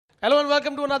Hello and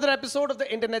welcome to another episode of the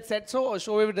Internet Set Show, a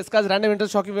show where we discuss random,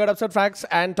 interest, shocking, weird, absurd facts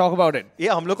and talk about it. ये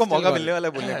हम लोग को मौका मिलने वाला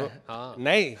है बोलने को.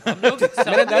 नहीं,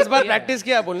 मैंने 10 बार प्रैक्टिस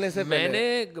किया बोलने से पहले.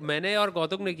 मैंने और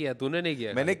कौतुक ने किया, तूने नहीं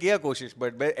किया. मैंने किया कोशिश,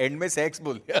 but मैं एंड में सेक्स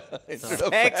बोल दिया.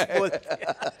 Sex बोल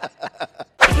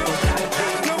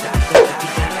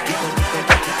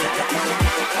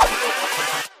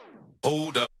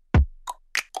Hold up.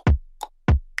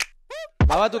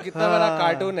 बाबा तू कितना बड़ा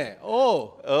कार्टून है.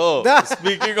 Oh,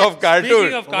 speaking of cartoon.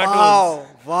 Speaking of cartoons.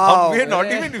 Wow. We are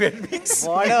not even we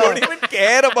don't even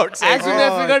care about sex. As you may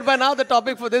have figured by now, the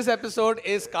topic for this episode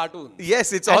is cartoons.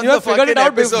 Yes, it's And on you the have figured fucking it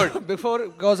out episode. before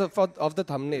because of the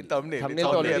thumbnail. Thumbnail. It's तो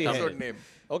on the already episode है. name.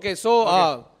 Okay, so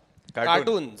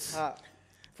cartoons.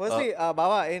 Firstly,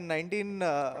 Baba, in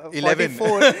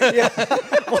 1944,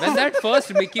 When that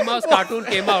first Mickey Mouse cartoon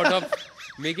came out of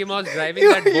Mickey Mouse driving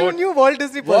that you boat. knew Walt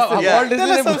Disney personally. Yeah. Walt Disney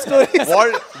Tell us ने- some stories.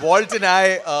 Walt and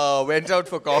I went out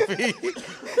for coffee.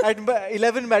 At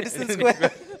 11 Madison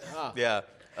Square. Yeah.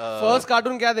 First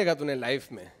cartoon क्या देखा तूने life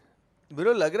में?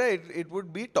 Bro, लग रहा है it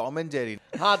would be Tom and Jerry.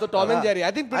 हाँ तो Tom and Jerry.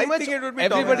 I think pretty I much think it would be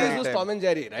Tom and everybody Jerry was type. Tom and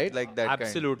Jerry, right? Like that kind.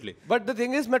 Absolutely. But the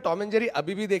thing is, मैं Tom and Jerry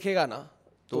अभी भी देखेगा ना,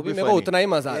 तो भी भी मेरे को funny. उतना ही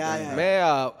मजा आता Yeah, है. yeah.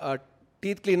 मैं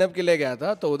टीथ क्लीनअप के लिए गया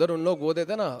था, तो उधर उन लोग वो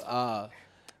देते ना,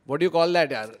 what do you call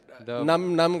that यार?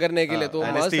 नम करने के लिए तो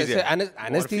मस्त anesthesia. ऐसे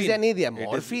एनेस्थीसिया नहीं दिया,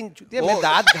 मॉर्फिन चूतिया. मैं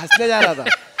दांत घसने जा रहा था.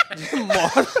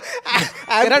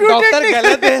 तेरा डॉक्टर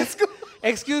गलत है.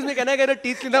 Excuse me, can I get a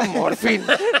teeth cleaner? Morphine.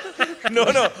 No.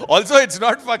 Also, it's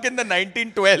not fucking the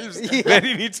 1912s where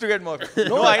he needs to get more.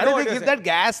 No, I don't think it's that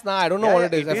gas now. I don't know what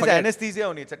it is. I It is forget. anesthesia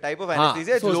only. It's a type of हाँ,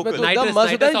 anesthesia. It's so local. उसमें तो एकदम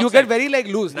मस्त होता है. You get very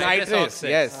like loose. Nitrous.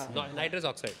 Yes. Nitrous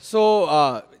oxide. So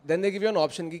then they give you an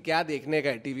option कि क्या देखने का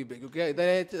है टीवी पे, क्योंकि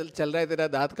इधर चल रहा है तेरा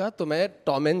दांत का. तो मैं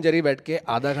टॉम एंड जेरी बैठ के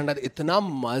आधा घंटा, इतना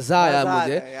मजा आया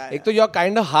मुझे. एक तो you are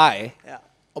kind of high,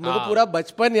 और मेरे को पूरा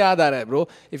बचपन याद आ रहा है bro.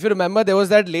 If you remember there was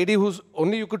that lady whose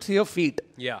only you could see her feet.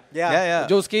 Yeah. Yeah.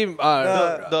 जो उसकी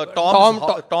The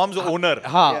Tom's owner.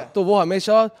 हाँ, तो वो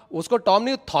हमेशा उसको टॉम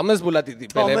नहीं थॉमस बुलाती थी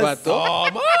पहले बात तो.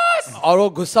 और वो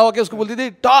गुस्सा होके उसको बोलती थी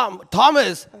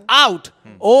थॉमस आउट,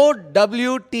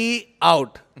 OWT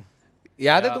आउट.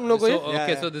 याद है तुम लोग को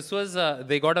ये? So this was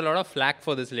they got a lot of flack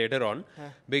for this later on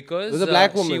because It was a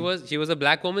black woman. she was a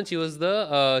black woman. She was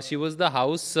the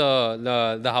house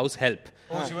the house help,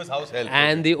 Oh, she was house help.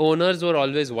 and the owners were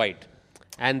always white,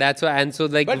 and that's why. And so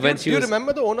like But when do she you was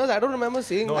remember the owners? I don't remember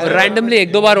seeing. randomly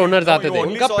एक दो बार owners आते You थे.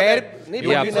 only उनका saw पैर that- नहीं,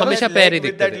 you Yeah, only saw हमेशा that पैर ही leg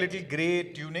with दिखते that थे. little grey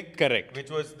tunic. Correct.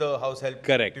 Which was the house help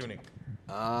Correct. tunic.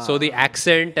 So the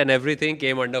accent and everything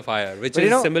came under fire, which But is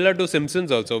you know- similar to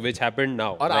Simpsons also, which happened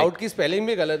now. और Like- out की spelling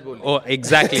भी गलत बोली. Oh,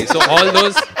 exactly. So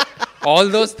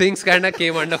all those things kind of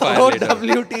came under fire later.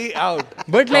 OWT out.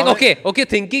 But like, okay,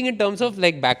 thinking in terms of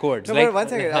like backwards. No, like, but one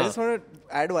second. I just want to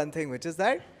add one thing, which is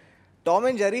that Tom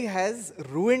and Jerry has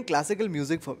ruined classical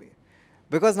music for me.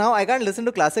 Because now I can't listen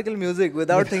to classical music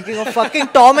without thinking of fucking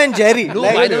Tom and Jerry. No,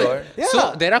 Like, by the way, yeah. so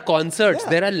there are concerts,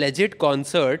 there are legit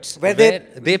concerts Where where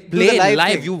they they do play the live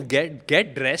live. thing. You get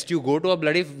dressed, you go to a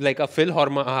bloody like a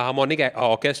Philharmonic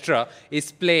orchestra is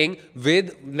playing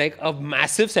with like a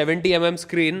massive 70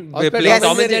 screen. They're Yes. playing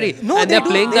Tom and Jerry, No, and they they're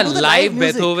do- playing they the do the live live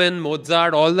music. Beethoven,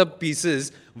 Mozart, all the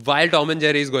pieces while Tom and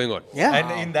Jerry is going on. Yeah.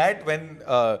 And in that, when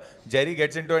Jerry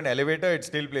gets into an elevator, it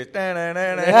still plays.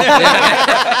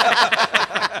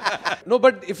 No,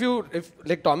 but if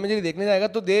like Tom and Jerry देखने जाएगा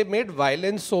तो they made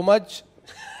violence so much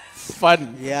fun,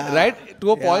 Yeah. right?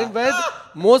 To a point where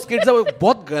most kids are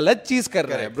बहुत गलत चीज कर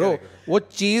रहे हैं, bro. वो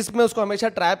चीज में उसको हमेशा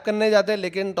ट्रैप करने जाते हैं,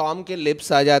 लेकिन टॉम के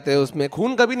लिप्स आ जाते हैं उसमें,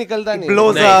 खून कभी निकलता नहीं.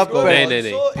 blows नहीं, up.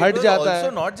 नहीं. फट जाता है.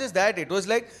 Also, not just that, it was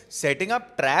like setting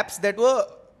up traps that were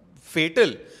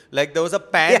fatal. Like there was a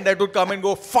pan that would come and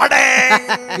go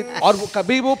fadang, और वो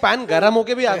कभी वो पैन गरम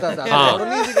होके भी आता था. हाँ. Not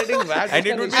only is it getting whacked, and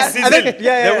it would be it's sizzle.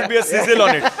 yeah. There would be a sizzle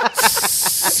on it.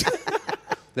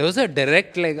 There was a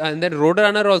direct like, and then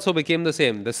Roadrunner also became the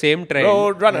same trend.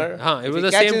 Roadrunner. It If was he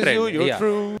the same catches trend. you, you're yeah.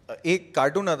 through. एक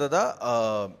cartoon आता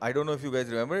था. I don't know if you guys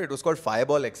remember. It was called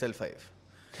Fireball XL5.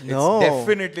 No. It's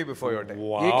definitely before your time.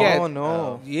 ये क्या है? Oh, no.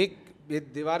 ये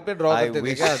दीवार पे draw I करते थे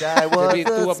wish क्या? I was जब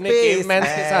तू a अपने caveman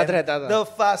के साथ spaceman, रहता था. the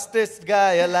fastest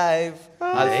guy alive.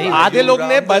 आधे लोग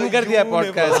ने बंद कर दिया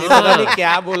पॉडकास्ट. पता नहीं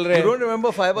क्या बोल रहे You हैं. don't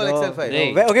remember Fireball XL5?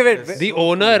 नहीं. Okay, wait. The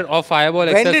owner of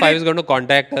Fireball When did XL5 it- is going to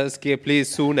contact us. Please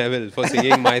sue Neville for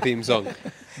singing my theme song.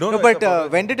 No, but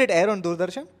when did it air on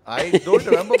Doordarshan? I don't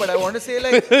remember, but I want to say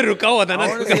like रुका हुआ था I ना.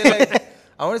 want to say like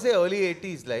I want to say early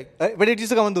 80s. Like But it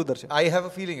used to come on Doordarshan. I have a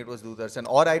feeling it was Doordarshan,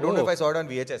 or I don't know if I saw it on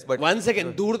VHS. But One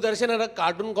second, Doordarshan had a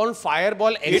cartoon called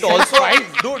Fireball. it also,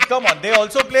 dude, come on, they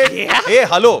also played. Hey,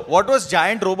 hello, what was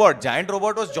Giant Robot? Giant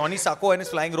Robot was Johnny Sacco and his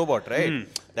flying robot, right?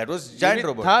 That was Giant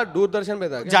Robot. था दूरदर्शन पे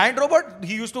था क्या? Giant Robot,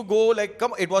 he used to go like,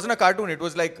 come, it wasn't a cartoon. It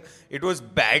was like, it was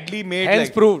badly made. Hence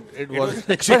like, proved it was.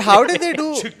 But how did they do?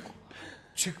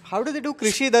 How did they do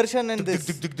Krishi Darshan and this?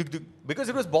 Because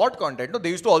it was bought content. No, they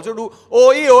used to also do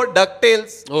OEO,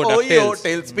 DuckTales. Oh, OEO, DuckTales.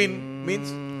 Tailspin.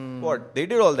 Means what? They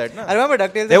did all that, na? I remember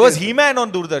DuckTales. There was He-Man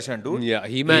on Doordarshan, dude. Yeah,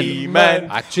 He-Man. He-Man.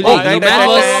 Actually, He-Man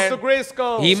was the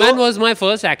Grayskull. He-Man was my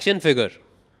first action figure.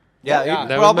 Yeah, Yeah,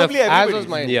 that was my probably f- as everybody. was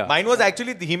mine. Yeah. Mine was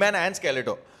actually the He-Man and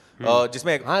Skeletor.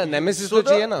 जिसमें हाँ nemesis So तो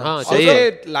चाहिए ना. हाँ, Also,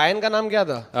 चाहिए. Lion का नाम क्या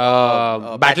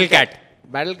था? Battle Cat.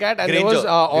 Battle Cat and there Granger. was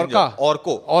Orca.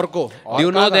 Orco. Orco. Do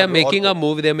you know Orca they are था. making a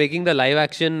movie? They are making the live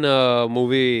action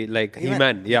movie like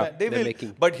He-Man. Yeah, They they're will.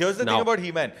 making. But here's the now. thing about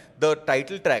He-Man. The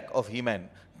title track of He-Man.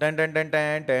 Dun, dun, dun,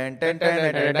 dun, dun, dun, dun,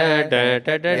 dun, dun,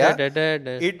 dun, dun.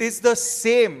 Yeah? It is the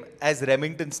same as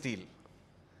Remington Steele.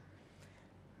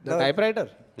 The typewriter.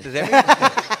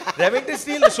 Remington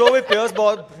Steele, the show with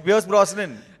Pierce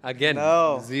Brosnan. Again,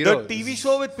 No. zero. The TV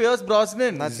show with Pierce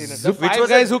Brosnan. Not seen it. The Which five was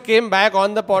guys who came back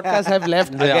on the podcast have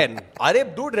left again.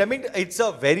 Dude, Remington, it's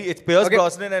Pierce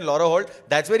Brosnan and Laura Holt.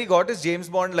 That's where he got his James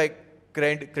Bond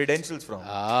credentials from.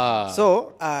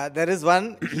 So there is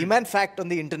one He-Man fact on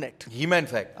the internet. He-Man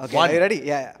fact. Okay, One. are you ready?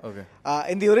 Yeah. Okay.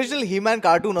 In the original He-Man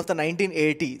cartoon of the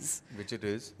 1980s, Which it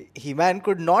is. He-Man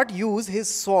could not use his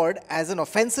sword as an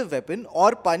offensive weapon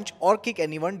or punch or kick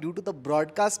anyone due to the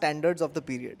broadcast standards of the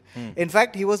period. In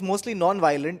fact, he was mostly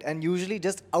non-violent and usually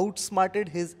just outsmarted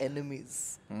his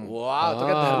enemies. Wow, तो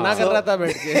क्या धरना कर रहा था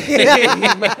बैठ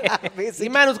के? Basically.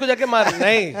 He-Man उसको जाके मार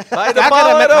नहीं. By the क्या कर रहा है?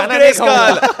 power मैं of खाना नहीं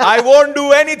खाऊंगा. Grayskull, I won't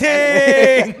do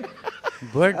anything.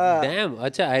 But damn,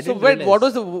 अच्छा I So didn't wait,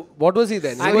 realize. what was he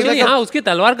then? He was Actually, like a- हाँ उसकी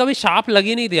तलवार कभी शार्प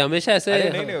लगी नहीं थी हमेशा ऐसे अरे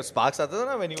नहीं Sparks आता था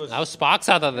ना when he was. हाँ स्पार्क्स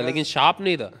आता था लेकिन शार्प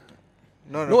नहीं था.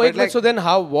 No, No, but wait, like, so then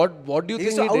how? What do you he think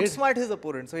used to he did? outsmart his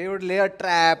opponent. So he would lay a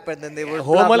trap and then they would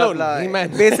Home blah, blah, Alone, blah. He-Man.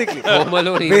 Basically. Home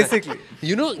Alone, He-Man. Basically.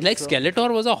 You know, like Skeletor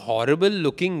was a horrible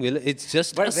looking villain. It's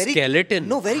just But a very, skeleton.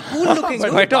 No, very cool looking. dude.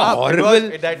 Quite a It horrible.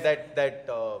 was that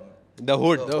The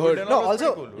hood. No,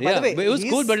 also, by Yeah, the way, but it was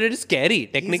he's- cool, but it is scary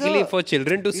technically he's a- for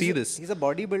children to see he's a- this. He's a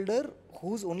bodybuilder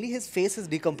whose only his face is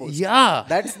decomposed. Yeah.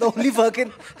 That's the only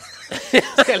fucking.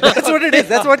 That's what it is.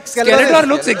 That's what Skeletor is.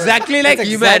 looks exactly like That's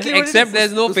He-Man, exactly what it except is.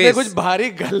 there's no उसने face. कुछ भारी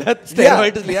गलत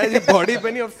steroids लिया है body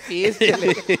पे नहीं और face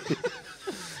चले.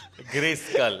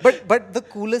 Grayskull. But the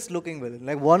coolest looking villain,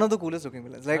 like one of the coolest looking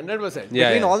villains, like 100%. Yeah,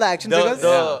 between yeah. all the action figures.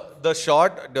 The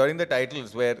shot during the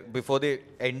titles where before they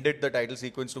ended the title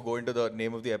sequence to go into the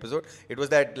name of the episode, it was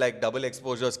that like double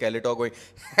exposure Skeletor going.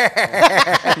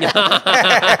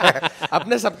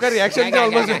 अपने सबका reaction का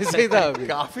almost वैसे ही था अभी.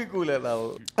 काफी cool है ना वो.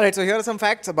 All right, so here are some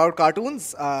facts about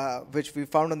cartoons which we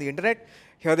found on the internet.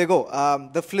 Here they go.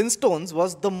 The Flintstones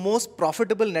was the most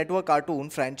profitable network cartoon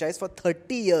franchise for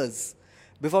 30 years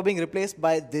before being replaced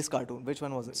by this cartoon. Which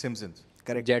one was it? Simpsons.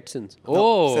 Correct. Jetsons. No,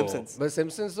 Oh. Simpsons. But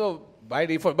Simpsons so by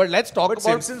default. But let's talk But about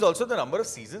Simpsons also the number of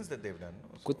seasons that they've done.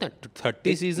 कितना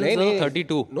 30 seasons नहीं, or नहीं.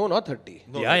 32? No, not 30.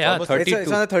 No, Yeah, it's yeah, almost 30.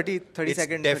 It's on the 30 It's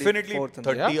second, definitely 34th and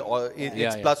 30 Yeah. or it's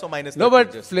Yeah, plus or minus 30. No,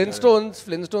 but just-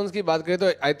 Flintstones की बात करें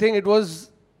तो I think it was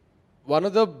one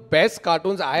of the best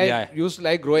cartoons I Yeah. used to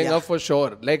like growing Yeah. up for sure.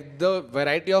 Like the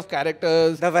variety of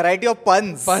characters. The variety of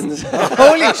puns. Puns.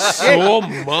 Holy shit. So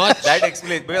much. That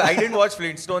explains because I didn't watch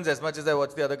Flintstones as much as I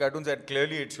watched the other cartoons, and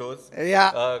clearly it shows. Yeah.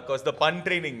 Because the pun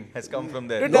training has come from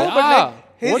there. No, but like,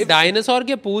 वो his- dinosaur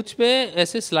के पूंछ पे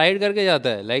ऐसे slide करके जाता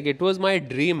है. Like it was my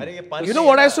dream. अरे ये punch You know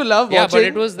what I used to love Yeah, but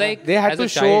watching? it was like they had as to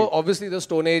a show child. obviously the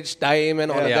Stone Age time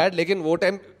and all of Yeah. that. लेकिन वो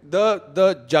time the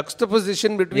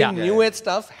juxtaposition between Yeah. new age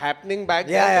stuff happening back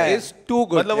Yeah, then yeah, is too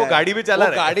good. मतलब वो गाड़ी भी चला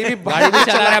वो रहा है. गाड़ी भी गाड़ी भी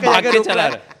चला रहा है, भाग के चला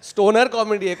रहा है. स्टोनर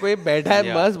कॉमेडी है कोई बैठा है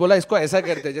Yeah. मस्त बोला इसको ऐसा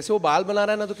करते हैं जैसे वो बाल बना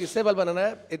रहा है ना तो किससे बाल बनाना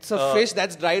है it's a fish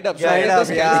that's dried up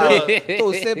तो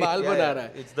उससे बाल बना रहा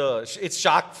है It's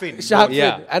shark fin. Shark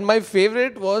Yeah. fin. And my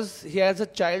favorite was he has a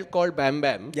child called Bam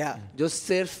Bam. Yeah. जो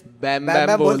सिर्फ Bam Bam Bam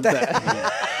Bam बोलता बोलता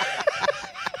है.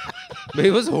 But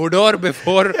he was Hodor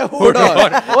before Hold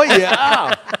on. Oh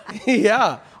yeah.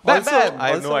 Yeah. Bam Also- Bam. I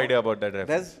have no Also- idea about that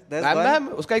reference. There's Bam one. Bam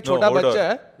उसका एक No, छोटा hold on. बच्चा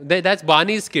है. That's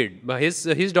Barney's kid.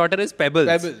 His daughter is Pebbles.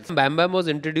 Pebbles. Bam Bam was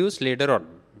introduced later on.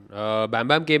 Bam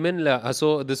Bam came in. So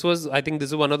this was, I think, this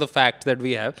is one of the facts that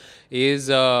we have. Is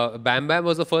Bam Bam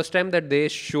was the first time that they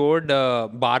showed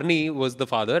Barney was the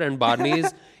father, and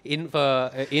Barney's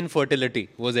infertility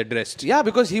was addressed. Yeah,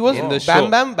 because he was In the Bam show.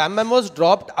 Bam Bam was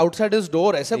dropped outside his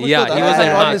door. ऐसा कुछ Yeah, तो था. he was. if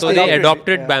I'm not So they mistaken.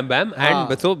 adopted Bam Bam, and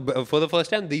हाँ. so for the first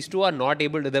time, these two are not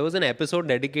able to. There was an episode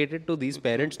dedicated to these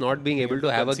parents not being able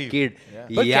to have a conceive. kid.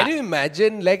 But can you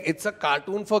imagine, like, it's a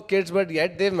cartoon for kids, but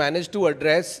yet they've managed to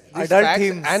address these Adult facts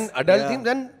themes. and adult Yeah. themes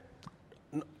and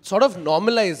sort of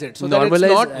normalize it so that Normalize,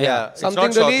 it's not yeah. It's something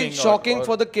not really shocking shocking or-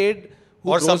 for the kid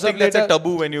who or grows something up that's a later.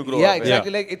 taboo when you grow Yeah, up.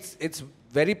 exactly. Like it's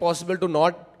very possible to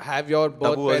not have your birth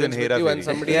Taboo as in parents with Hera you and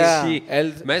Fairy. somebody Yeah.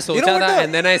 else. मैं know सोचा what था the-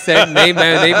 and then I said नहीं मैं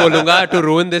नहीं बोलूँगा to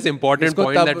ruin this important इसको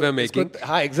point तब- that we're making. इसको-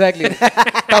 हाँ, exactly.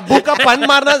 तब्बू का पन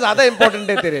मारना ज्यादा important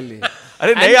है तेरे लिए.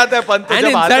 अरे नहीं आता है पंत तो and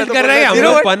जब आता है insult तो कर बोलना रहे हैं है, हम You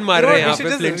know लोग what? पन मार You know रहे हैं what? यहाँ We पे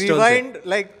should just Flintstones से. rewind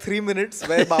like 3 minutes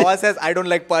where Baba says, I don't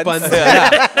like puns.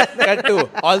 Cut to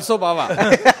also Baba.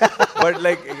 But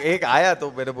like एक आया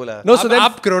तो मैंने बोला No, so अब then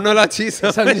आप chronology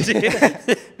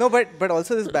समझिए. No, but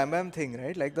also this Bam Bam thing,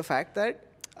 right? Like the fact that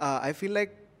I feel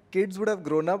like kids would have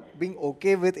grown up being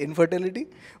okay with infertility,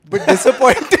 but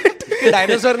disappointed.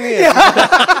 Dinosaur नहीं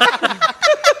है.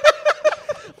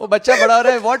 वो बच्चा बड़ा हो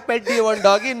रहा है. What pet do you want?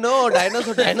 Doggy? No,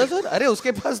 dinosaur. Dinosaur? अरे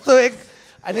उसके पास तो एक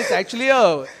and it's actually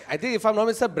I think if I'm not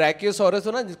mistaken, Brachiosaurus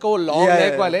हो ना जिसको वो long Yeah,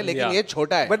 neck yeah. वाले, लेकिन Yeah. ये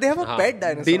छोटा है. But they have a pet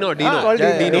dinosaur. Dino, Dino. हाँ, called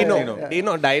Yeah, yeah, Dino. Dino.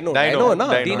 Dino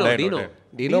ना? Dino.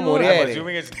 Dino Moria I'm है.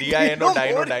 assuming it's D-I-N-O,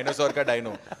 Dino, dinosaur का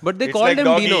Dino. But they It's called like him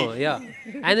doggy. Dino, yeah.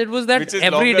 And it was that Which is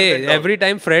every longer day, than dog. every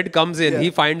time Fred comes in, he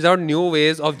finds out new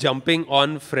ways of jumping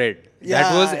on Fred. That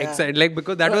Yeah, was yeah. exciting, like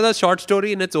because that was a short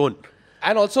story in its own.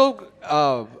 And also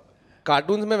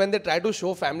cartoons में when they try to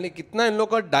show family कितना इन लोग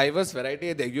का diverse variety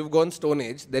है. You've gone Stone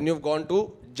Age, then you've gone to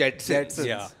Jetsons.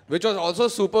 Yeah. Which was also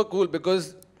super cool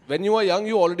because when you were young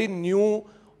you already knew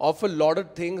of a lot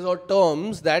of things or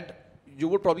terms that you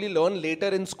would probably learn later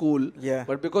in school. Yeah.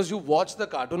 But because you watched the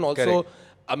cartoon also Correct.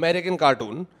 American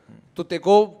cartoon, तो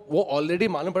तेको वो already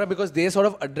मालूम पड़ा because they sort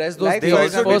of address those Like They things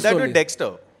also did first that only. with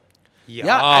Dexter.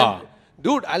 Yeah, and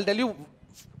dude, I'll tell you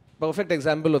perfect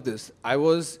example of this. I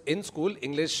was in school,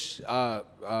 English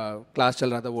class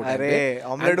चल रहा था वो time अरे, पे.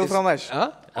 omelette And du this- fromage. हाँ?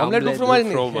 Omelette du Omelette du fromage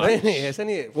नहीं. fromage. नहीं, नहीं, ऐसा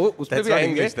नहीं है. वो उस पे That's भी not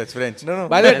आएंगे. English, that's French. No, no.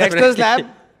 By the way, Dexter's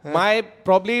Lab,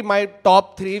 probably my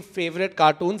top 3 favorite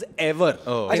cartoons ever,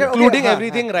 Oh. अच्छा, okay, including हाँ,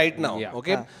 everything right now. Yeah.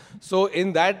 Okay, so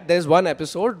in that there's one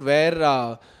episode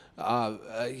where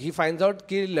he finds out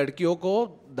कि लड़कियों को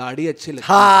दाढ़ी अच्छी लगती है.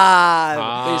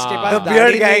 हाँ. तो इसके पास The दाढ़ी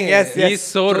beard नहीं gang, है. yes, yes. He's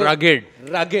so rugged.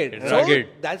 Rugged. Rugged.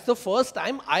 So that's the first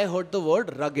time I heard the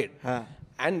word rugged. हाँ.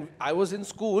 And I was in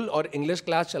school और English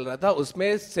class चल रहा था. उसमें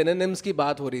synonyms की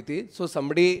बात हो रही थी. So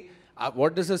somebody,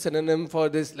 what is a synonym for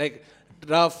this? Like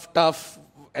rough, tough,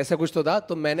 ऐसा कुछ तो था.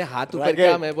 तो मैंने हाथ ऊपर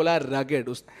किया. मैं बोला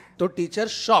rugged. तो teacher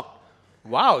shocked.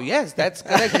 Wow, yes, that's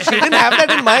correct. She didn't have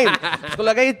that in mind. उसको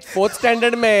लगा ये 4th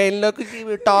standard में इन लोग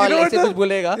कुछ tall ऐसे कुछ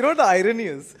बोलेगा. You know what the irony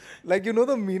is? Like you know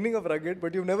the meaning of rugged,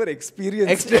 but you've never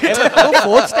experienced it. No,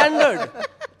 4th standard.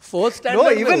 4th standard.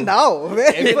 No, even now.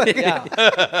 Yeah.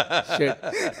 Shit.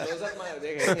 Those are my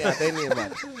नहीं आता ही नहीं है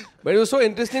बात. But it was so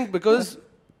interesting because,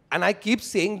 and I keep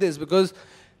saying this because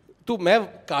तो मैं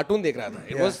cartoon देख रहा था.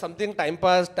 It was something time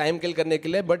pass, time kill करने के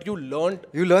लिए, but you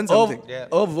learn something.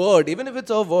 a word, even if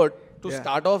it's a word. To Yeah.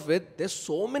 start off with, there's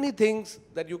so many things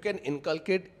that you can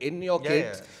inculcate in your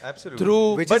kids absolutely.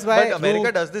 through. Which but, is why but America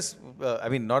through- does this. I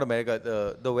mean, not America.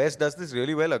 The West does this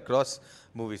really well across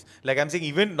movies. Like I'm saying,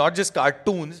 even not just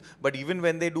cartoons, but even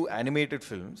when they do animated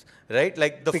films, right?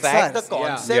 Like the fact, the Pixar's,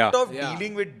 concept Yeah. of Yeah.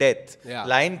 dealing with death, Yeah.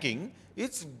 Lion King.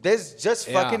 There's just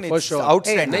Yeah, fucking for it's sure.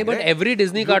 outstanding. No, but right? every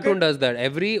Disney Look cartoon at- does that.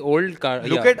 Every old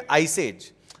Look at Ice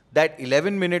Age, that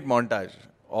 11-minute montage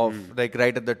of like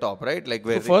right at the top, right? Like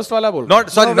where तो first वाला बोल. not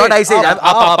sorry, No, not wait, Ice Age. Up,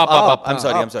 Up. I'm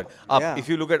sorry. Up. Yeah. If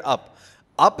you look at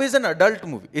Up is an adult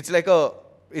movie. It's like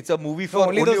it's a movie for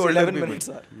only those older 11 people. minutes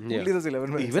are. Only those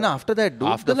 11 minutes. Even after that, dude.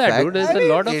 After the that, fact- dude, there's a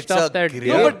lot of it's stuff a that- great-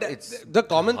 No, but it's the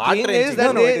common theme heart-wrenching. is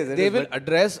that No, it is, they it will is, but-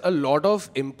 address a lot of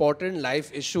important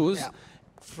life issues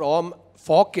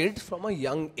for kids from a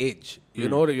young age. You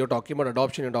know, you're talking about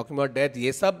adoption, you're talking about death.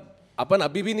 ये सब अपन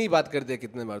अभी भी नहीं बात करते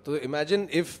कितने बार. तो imagine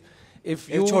if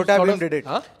you Chhota sort Bheem of- did it.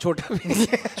 हाँ? Chhota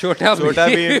Bheem. Chota Chota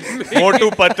Bheem, Motu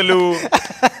Patlu.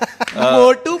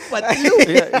 Motu Patlu.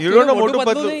 Yeah, you don't know Motu Motu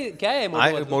Patlu Patlu? नहीं- क्या है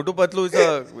Motu Patlu? Motu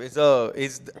Patlu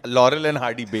is Laurel and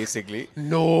Hardy basically.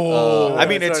 No. I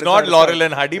mean, it's it's not not, Laurel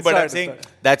and Hardy, it's but not, I'm it's saying not.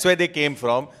 that's where they came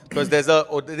from. Because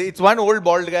it's one old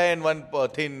bald guy and one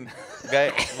thin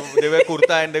guy. They wear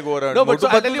kurta and they go around. No, but Motu so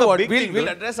I'll Patlu tell is you a what, big thing, we'll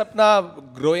dude. address apna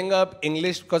growing up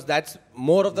English because that's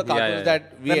more of the cartoons yeah.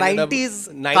 that we The ended up- 90s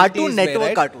 90s Cartoon में, Network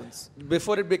right? cartoons.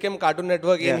 Before it became Cartoon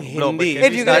Network in Yeah. No, but Hindi. can Hey,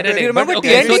 we you start guys- at you it? remember But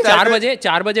Okay, can we so start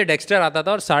 4 बजे Dexter आता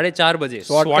था और 4:30 बजे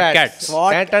SWAT Cats.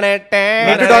 SWAT.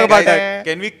 Need to talk about that.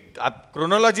 Can we आप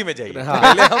chronology में जाइए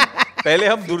पहले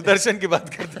हम दूरदर्शन की बात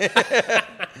करते हैं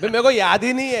मेरे को याद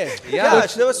ही नहीं है. yeah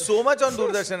there was so much on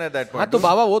Doordarshan at that हाँ point तो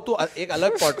बाबा वो तो एक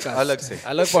अलग पॉडकास्ट अलग से।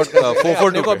 442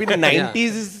 442 को अभी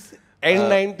 90s end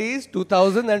 90s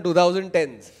 2000 and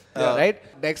 2010s right?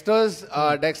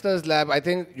 Dexter's Lab, I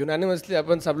think unanimously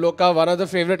अपन सब लोग का one of the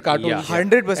favorite cartoons.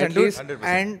 100%, At dude. least. 100%.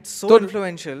 And so So-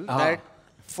 influential that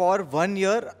for 1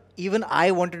 year, even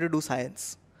I wanted to do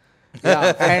science.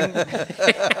 Yeah.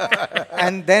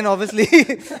 And then obviously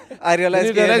I realized,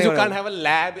 You realize you कि can't have a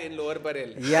lab in Lower Parel.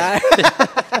 Yeah.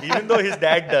 Even though his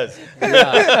dad does.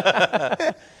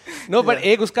 No, but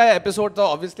एक उसका episode था.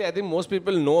 Obviously, I think most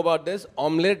people know about this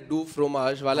omelette du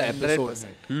fromage वाला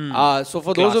episode. So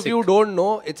for those of you who don't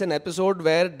know, it's an episode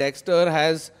where Dexter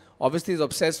obviously is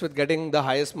obsessed with getting the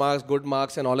highest marks, good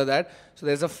marks, and all of that. So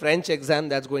there's a French exam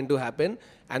that's going to happen,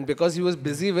 and because he was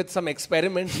busy with some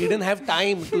experiments, he didn't have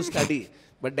time to study.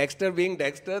 But Dexter, being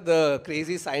Dexter, the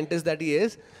crazy scientist that he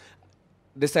is,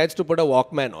 decides to put a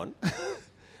Walkman on.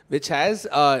 Which has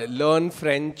learn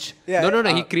French. Yeah. No.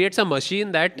 He creates a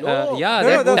machine that, No.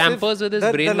 that the- tampers with his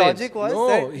the brain logic waves. was No,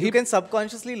 that he- you can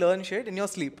subconsciously learn shit in your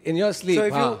sleep. In your sleep. So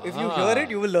हाँ. if you hear it,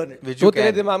 you will learn it. Which तो you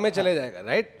तेरे can. दिमाग में चले जाएगा,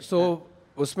 right? So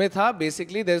उसमें था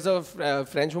basically there's a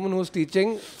French woman who's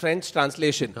teaching French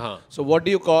translation. हाँ. So what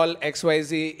do you call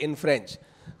XYZ in French?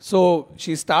 So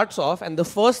she starts off and the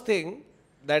first thing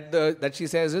that she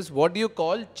says is, what do you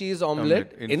call cheese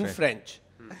omelette Omelette in French?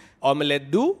 Omelette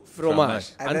du fromage.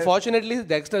 And then- Unfortunately,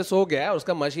 Dexter सो गया है,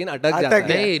 उसका machine अटक अटक जाता है.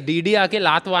 गया. नहीं, DD आके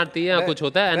लात मारती है या कुछ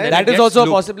होता है and then That it is gets also a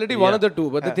looped. possibility, one of the two.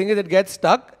 But the thing is, it gets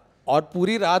stuck. और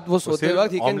पूरी रात वो सोते सिर्फ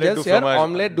वक्त he can omelette just du hear fromage,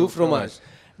 omelette du fromage.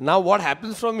 Now what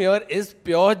happens from here is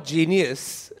pure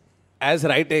genius as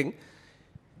writing.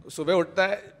 सुबह उठता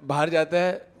है, बाहर जाता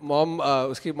है, मॉम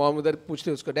उसकी मॉम उधर पूछती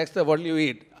है उसको, Dexter, what do you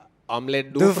eat? Omelette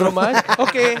डू फ्रोमाज.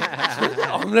 ओके,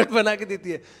 ऑमलेट बना के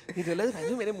देती है. He realizes,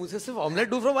 राजू मेरे मुंह से सिर्फ ऑमलेट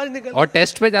डू फ्रोमाज निकल. और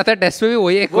टेस्ट पे जाता है, टेस्ट पे भी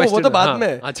वही एक वो क्वेश्चन तो बाद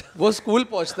में. अच्छा वो स्कूल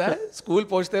पहुंचता है. स्कूल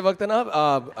पहुंचते वक्त ना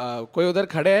कोई उधर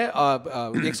खड़े है,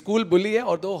 एक स्कूल बुली है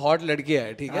और दो हॉट लड़कियां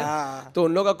है, ठीक है. तो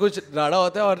उन लोगों का कुछ राड़ा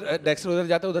होता है और डेक्स्टर उधर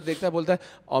जाता है, उधर देखता है, बोलता है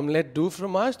ऑमलेट डू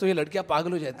फ्रोमाज. तो ये लड़कियां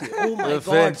पागल हो जाती है. Oh my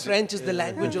God, French is the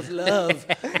language of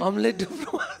love. Omelette डू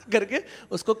फ्रोमाज करके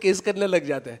उसको किस करने लग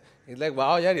जाते हैं. He's like,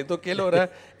 वाह यार, ये तो किल हो रहा है.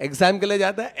 एग्जाम के लिए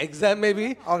जाता है, एग्जाम में भी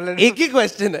एक ही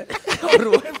क्वेश्चन है. और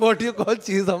व्हाट यू कॉल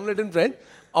चीज ऑमलेट इन फ्रेंच?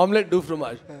 ऑमलेट डू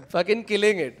फ्रोमाज. Fucking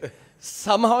killing it.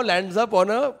 Somehow lands up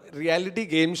on a reality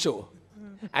game show.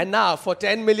 And now for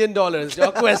 $10 million,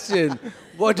 your question: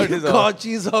 what do you call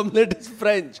cheese omelette in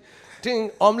French? Ting,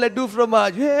 omelette du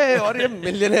fromage. Hey, और ये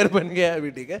millionaire बन गया है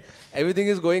अभी, ठीक है.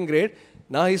 Everything is going great.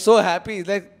 Now he's so happy.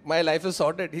 He's like, my life is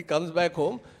sorted. He comes back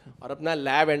home और अपना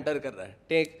lab enter कर रहा है.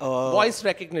 Take voice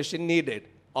recognition needed.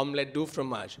 Omelette du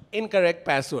fromage. Incorrect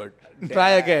password. Try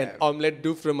again. Omelette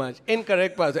du fromage.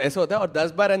 Incorrect password. ऐसा होता है और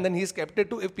 10 बार and then he's kept it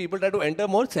to if people try to enter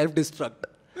more self-destruct.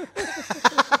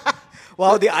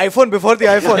 Wow, the iPhone before the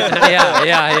iPhone.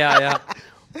 yeah.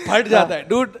 फट जाता है.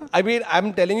 Dude, I mean, I'm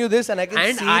telling you this and I can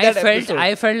And see that episode.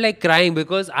 I felt like crying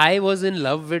because I was in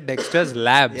love with Dexter's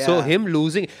Lab. So Yeah. him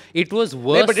losing, it was Yeah,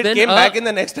 worse but it than came back in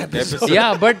the next episode.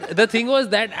 Yeah, but the thing was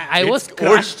that I was It's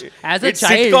crushed old. as a It's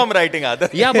child. sitcom writing,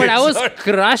 Adarsh. Yeah, but I It's was not-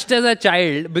 crushed as a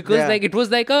child because Yeah. like it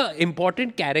was like a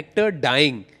important character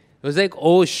dying. It was like,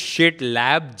 oh shit,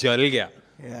 Lab jal gaya.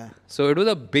 Yeah. So it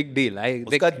was a big deal.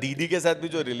 उसका दीदी के साथ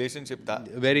भी जो relationship था,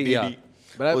 Very, दीदी, yeah.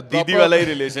 But वो proper- दीदी वाला ही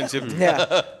रिलेशनशिप था.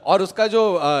 Yeah. और उसका जो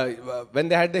when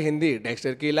they had the Hindi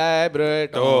Dexter की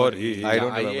laboratory, I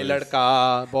don't remember ये this. लड़का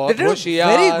They बहुत did a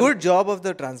होशियार. very good job of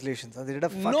the translations. They did a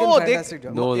fucking No, they fantastic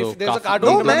job. No, if there's a काफी-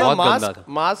 cartoon, no, remember बहुत Mask? गंदा था.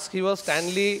 Mask, he was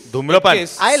Stanley. धूम्रपान.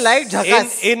 Kiss. I liked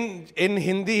Jhakass. In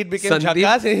Hindi, it became Sandeep.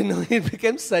 Jhakass. It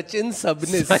became Sachin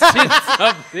Sabnis.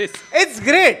 It's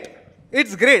great.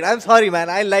 It's great. I'm sorry, man.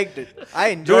 I liked it. I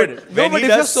enjoyed Dude, it. No, when but he if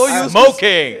you're does so used to-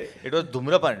 smoking, it was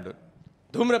धूम्रपान, dude.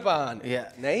 धूम्रपान. Yeah.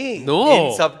 नहीं. No.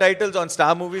 In subtitles on Star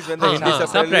movies, when the हाँ, Hindi हाँ,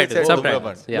 subtitles said subtitles.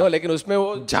 धूम्रपान. Yeah. No, लेकिन उसमें वो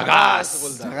Jhakass.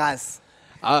 बोलता है.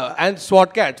 Jhakass. And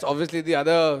SWAT cats, obviously the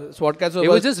other SWAT cats. It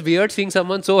was just weird seeing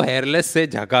someone so hairless say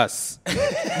Jhakass.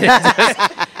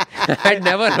 I'd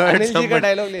never heard Anil ji का someone.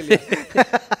 Dialogue ले लिया.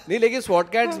 नहीं, लेकिन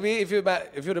SWAT cats भी, if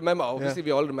you remember, obviously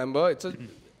we all remember, it's an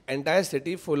entire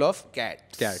city full of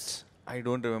cats. Cats. I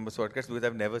don't remember SWAT cats because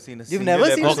I've never seen a You've single never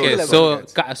seen a episode. Okay, Single so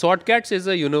episode. SWAT Cats is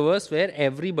a universe where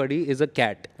everybody is a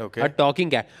cat, Okay. a talking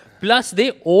cat. Plus,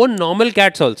 they own normal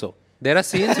cats also. There are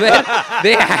scenes where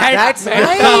they had That's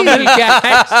right. normal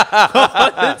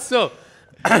cats also.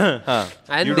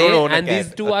 And You they don't own a and cat.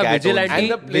 these two A are cat owns you.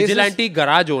 And the places- vigilante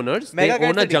garage owners. Mega they Cat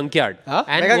own a City. junkyard. Huh?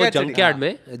 And Mega वो Cat City.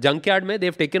 junkyard में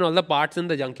they've taken all the parts in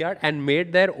the junkyard and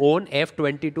made their own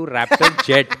F-22 Raptor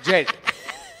jet.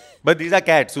 But these are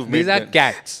cats who've These made are them.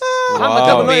 cats. हाँ, The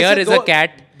मतलब उन्होंने mayor ऐसे is a दो-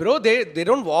 cat. Bro, they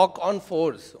don't walk on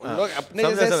fours. उन लोग अपने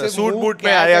समझा, जैसे समझा. सिर्फ सूट मुंह बूट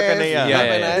में cat आया है, कि नहीं आया. सूट Yeah,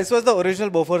 पहना है. This was the original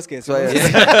Bofors case.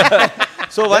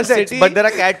 So one The set, city- but there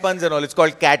are cat puns and all. It's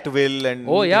called Catville and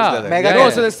Oh, things yeah. like that. Mega No,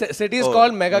 Cat. so the city is Oh,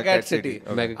 called Mega Mega Cat Cat City. City.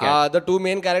 Okay. Mega Cat. The two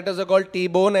main characters are called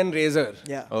T-Bone and Razor.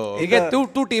 Yeah. Oh, ठीक है,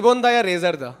 तू T-Bone था या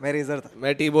Razor था? मैं razor था.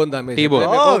 मैं T-Bone था. T-Bone.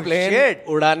 मेरे को Oh, plane shit.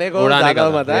 उड़ाने को उड़ाने ज़्यादा का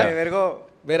था. मजा है. मेरे को.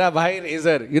 मेरा भाई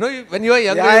Razor. You know, when you are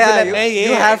younger, Yeah, you feel yeah, like, मैं ये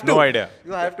you have to. No idea.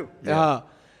 You have to. Yeah.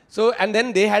 So and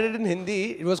then they had it in Hindi.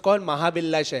 It was called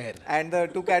Mahabilla Shahar. And the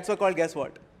two cats were called guess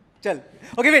what? Chal.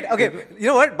 Okay, wait. Okay, you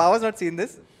know what? Baba's not seen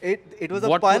this. It was a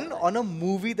What pun on a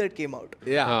movie that came out.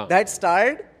 Yeah. That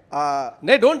starred.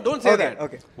 No, don't say Okay, that.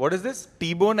 okay. What is this?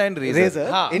 T-bone and razor. Razor.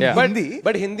 हाँ. In Yeah. Hindi.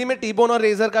 But Hindi में T-Bone और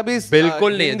Razor का भी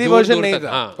बिल्कुल नहीं है, हिंदी दूर version दूर नहीं तक,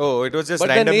 था. हाँ. Oh, it was just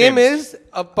But the random name names. is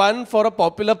a pun for a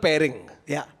popular pairing.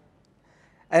 Yeah.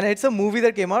 And it's a movie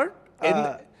that came out.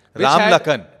 Which Ram had-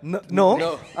 Lakhan. No.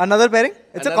 Another pairing.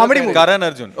 It's a Another comedy pairing. movie. Karan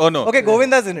Arjun. Oh no. Okay,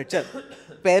 Govinda's in it. Chal.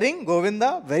 Pairing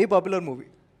Govinda, very popular movie.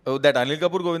 Oh, that Anil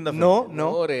Kapoor Govinda film. No.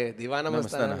 No रे दीवाना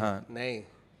मस्ताना हाँ. नहीं.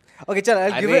 Okay, chal.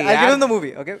 I'll अरे give him यार. the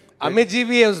movie. Okay. Amit ji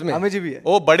भी है उसमें. Amit ji bhi hai.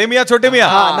 Oh, बड़े मियाँ छोटे मियाँ.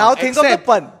 Ah, now think of the except-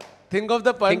 pun. Think of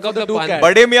the pun Think for of the the two pun. cats.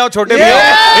 बड़े मियाँ छोटे Yeah.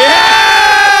 मियाँ.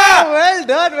 Well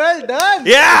done, well done.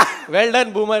 Yeah. Well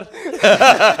done, boomer.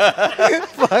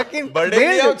 Fucking बड़े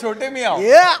nailed मियाँ it. छोटे मियाँ.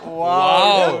 Yeah.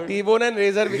 Wow. T-Bone and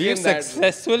Razor We became that.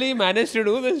 successfully managed to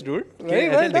do this, dude. Very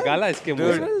ऐसे well done. निकाला इसके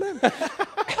मुंह से.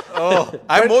 Oh,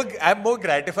 I'm more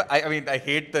gratified. I mean, I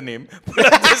hate the name,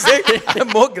 but I'm just saying, I'm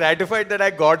more gratified that I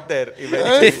got there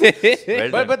eventually.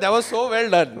 Well done. But that was so well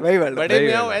done. Very well done. बड़े Very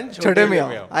मियाँ well and छोटे छोटे मियाँ.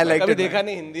 मियाँ. I liked कभी it, देखा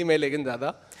नहीं हिंदी में लेकिन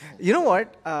ज़्यादा. You know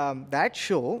what? That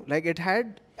show, like it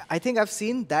had, I think I've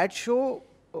seen that show,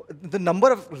 the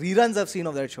number of reruns I've seen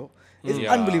of that show is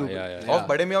unbelievable. Of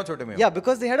बड़े मियाँ छोटे मियाँ. Yeah,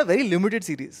 because they had a very limited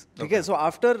series. Okay, so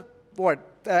after what?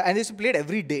 And they used to play it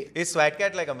every day. Is SWAT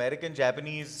Cat like American,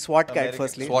 Japanese? SWAT Cat, American?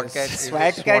 firstly. SWAT Cat.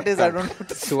 SWAT Cat is, I don't know.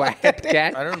 Sweat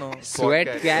cat. I don't know.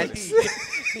 Sweat cats.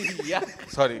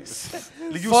 Sorry. You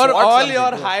For SWAT all something.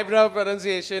 your highbrow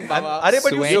pronunciation, Baba. अरे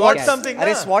but you Sweat SWAT cat. something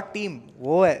अरे ना? SWAT team,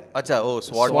 वो है. अच्छा, oh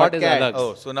SWAT. SWAT is cat. अलग.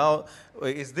 Oh, so now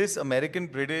is this American,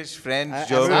 British, French,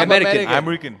 American. German? American.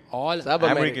 American. All. सब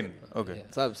American. Okay.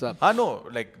 सब. Ah no,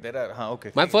 like there are.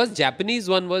 Okay. My first Japanese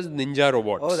one was Ninja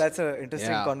Robots. Oh, that's an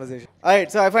interesting Yeah. conversation.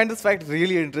 Alright, so I find this fact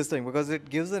really interesting because it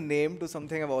gives a name to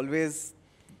something I've always,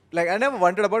 like, I never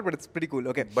wondered about, but it's pretty cool.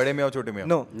 Okay. बड़े मियाँ छोटे मियाँ.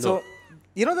 No. So,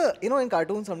 you know in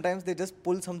cartoons sometimes they just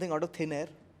pull something out of thin air,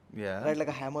 Yeah. right? Like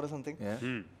a hammer or something. Yeah.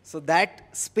 So that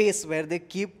space where they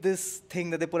keep this thing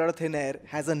that they pull out of thin air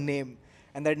has a name,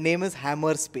 and that name is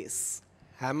hammer space.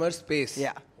 Hammer space.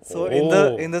 Yeah. So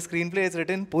Oh. in the screenplay it's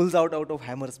written pulls out of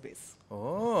hammer space.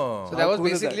 Oh. So that was cool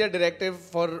is basically that? a directive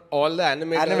for all the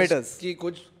animators. कि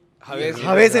कुछ हवे से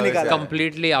हवे से निकाला.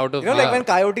 Completely out of. You know, like when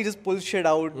Coyote just pulls shit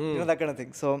out, you know, that kind of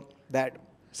thing. So that.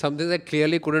 Something that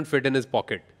clearly couldn't fit in his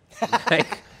pocket.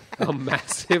 Like a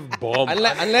massive bomb.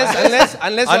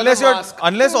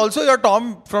 Unless also you're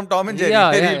Tom from Tom and Jerry.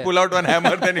 Yeah, Then yeah, he'll yeah. pull out one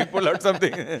hammer, then he'll pull out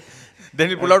something. Then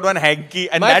he'll pull out one hanky,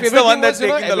 and My that's favorite the one thing that's was,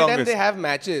 taking the every time longest. they have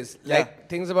matches, like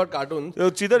things about cartoons, Yo,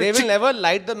 chidhar they will chick- never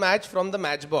light the match from the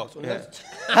matchbox.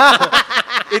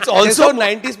 It's Also, also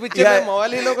 90s picture Yeah. में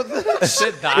मवाली लोग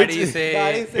दाढ़ी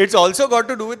से. It's also got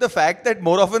to do with the fact that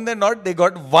more often than not, they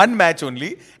got one match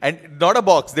only, and not a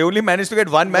box. They only managed to get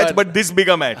one match, but this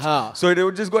bigger match. हाँ. So they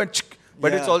would just go and.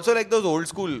 But it's Yeah. also like those old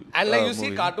school. And like you see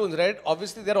movies. cartoons, right?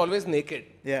 Obviously they're always naked,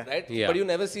 Yeah. right? Yeah. But you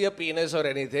never see a penis or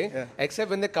anything, Yeah.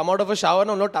 except when they come out of a shower,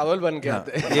 no towel बन के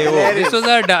आते हैं.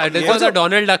 This was a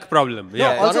Donald Duck problem.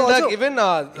 Yeah. Also- Donald Duck, even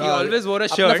He always wore a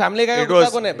अपना shirt. Family Guy का It कुत्ता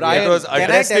was, कौन है? Brian. it was Can I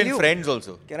addressed tell in you? Friends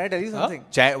also. Can I tell you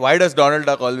something? Why does Donald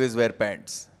Duck always wear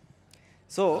pants?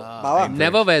 So, Baba,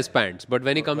 Never wears pants, but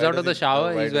when he comes Why out of the does he-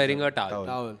 shower, why he's does wearing he- a towel.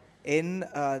 Towel.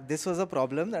 this was a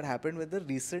problem that happened with the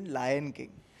recent Lion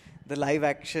King, the live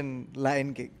action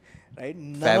Lion King, right?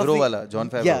 None of Favreau the- wala, Jon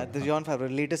Favreau. Yeah, the Jon Favreau,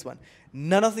 latest one.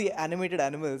 None of the animated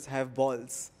animals have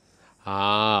balls.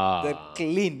 Ah. They're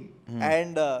clean.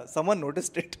 And someone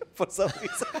noticed it for some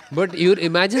reason. But you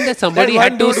imagine that somebody That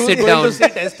had one to dude who's sit going down. to see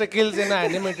testicles in an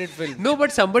animated film. No,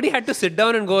 but somebody had to sit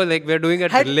down and go, like, we're doing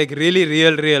it like really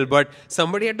real. But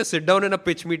somebody had to sit down in a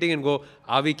pitch meeting and go,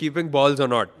 are we keeping balls or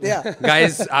not? Yeah.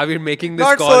 Guys, are we making this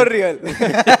Not call? so real.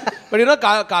 But you know,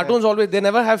 cartoons always, they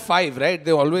never have 5, right?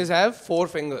 They always have 4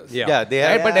 fingers. Yeah. Yeah, they Right?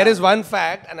 have. But there is one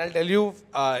fact, and I'll tell you,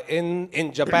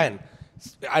 in Japan,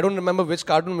 I don't remember which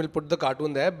cartoon will put the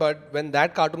cartoon there, but when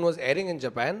that cartoon was airing in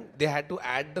Japan, they had to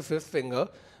add the 5th finger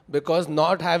because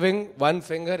not having one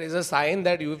finger is a sign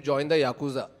that you've joined the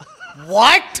Yakuza.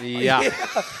 What? Yeah.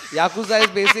 Yakuza is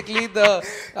basically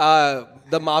the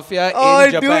the mafia Oh,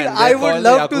 in Japan. dude, I They're would called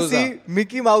love to Yakuza. see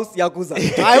Mickey Mouse Yakuza.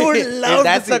 I would love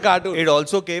That's to see. a cartoon. It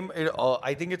also came.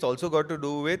 I think it's also got to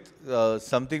do with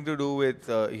something to do with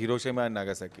Hiroshima and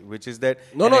Nagasaki, which is that.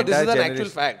 No, an this is entire an actual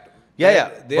generation- fact. Yeah, yeah,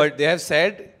 They, but- they have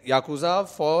said Yakuza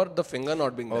for the finger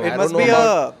not being there. I It don't must know be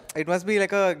about. it must be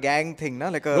like a gang thing, na?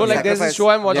 Like a No, like there's a sacrifice. show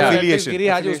I'm watching. Yeah. Netflix, Affiliation. Giri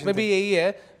Haji, उसमें भी यही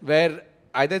है where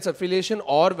either it's affiliation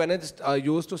or when it's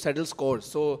used to settle scores.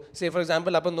 So say for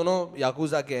example अपन दोनों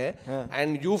Yakuza के हैं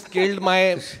and you've killed my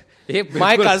ये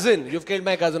my बिल्कुल। cousin, you've killed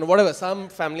my cousin, whatever, some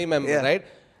family member, Yeah. right?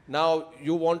 Now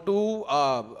you want to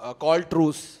call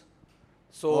truce.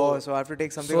 So Oh, so I have to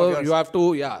take something so of yours. you have to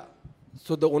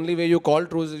So the only way you call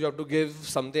truce is you have to give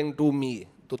something to me.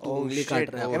 तो तू Oh, उंगली shit. काट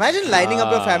रहा है. Imagine lining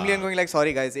up your family and going like,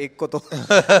 sorry guys, एक को तो.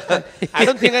 I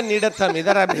don't think I need a thumb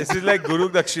either. This is like गुरु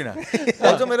दक्षिणा.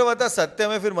 Also मेरे बता सत्य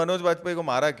में फिर मनोज वाजपेयी को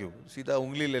मारा क्यों? सीधा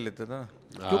उंगली ले लेते थे ना.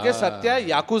 क्योंकि सत्या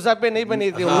याकुजा पे नहीं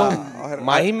बनी थी, वो लोग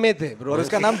माहिम में थे ब्रो. और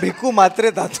उसका नाम भिक्खू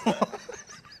मात्रे था तो.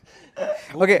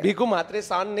 Okay. बीकू मात्रे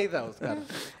सान नहीं था उसका.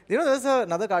 You know, there's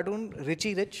another cartoon,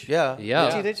 Richie Rich. Yeah. Yeah.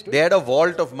 Richie Rich. Too. They had a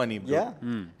vault of money, bro. Yeah.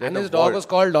 They had And a his dog vault. was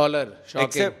called Dollar.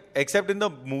 Shocking. Except in the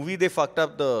movie they fucked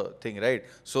up the thing, right?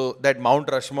 So that Mount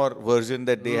Rushmore version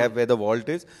that they have where the vault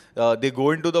is, they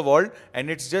go into the vault and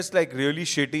it's just like really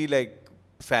shitty like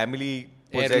family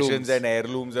possessions and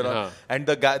heirlooms and all. And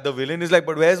the villain is like,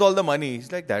 but where's all the money?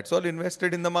 He's like, that's all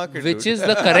invested in the market. Which dude. is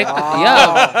the correct,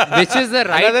 yeah, which is the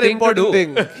right Another thing to do.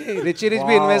 important thing. Richie Rich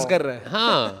भी invest कर रहा है.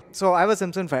 हाँ. So I was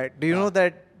Simpson fact. Do you know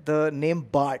that the name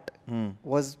Bart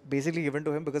was basically given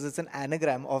to him because it's an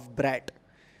anagram of brat?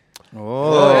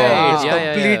 Right, Which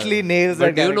completely nails But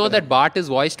that do you know character. that Bart is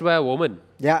voiced by a woman?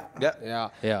 Yeah. Yeah.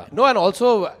 Yeah. No, and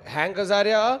also Hank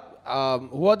Azaria.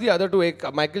 Who are the other two?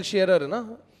 एक Michael Shearer है ना?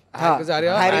 Hank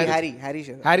Azaria. and Harry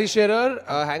Shearer. Harry Shearer,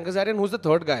 Hank Azaria, and who's the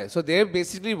third guy? So they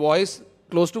basically voice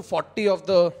close to 40 of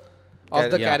the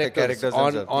characters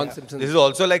on themselves. Simpsons. This is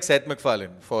also like Seth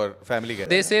MacFarlane for Family Guy.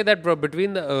 They say that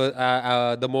between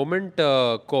the moment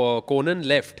Conan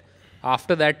left,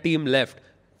 after that team left,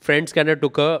 Friends kind of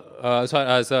took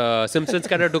Simpsons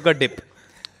kind of took a dip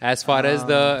as far as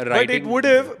the writing. But it would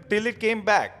have till it came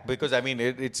back because I mean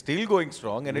it's still going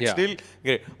strong and it's Yeah. still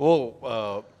great.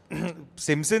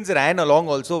 Simpsons ran along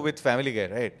also with Family Guy,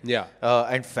 right? Yeah.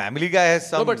 And Family Guy has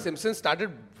some. No, but Simpsons started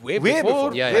way Way before.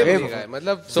 before. Yeah, Family yeah. Guy.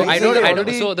 मतलब So I Simpsons don't.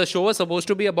 already- So the show was supposed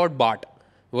to be about Bart.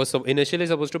 Was initially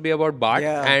supposed to be about Bart,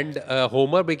 Yeah. and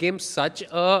Homer became such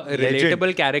a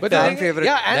relatable character. But the thing is- favorite.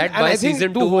 Yeah, and, That and by I think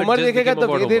season to 2 it Homer just देखेगा became the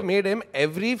about way they Homer. made him,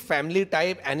 every family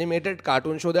type animated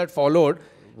cartoon show that followed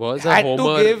Was a had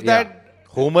Homer- to give yeah. that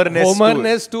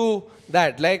Homerness to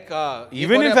that. Like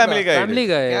Even in Family Guy. Family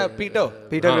Guy. Yeah, Peter.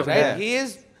 Peter right? Griffin.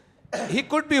 Yeah. He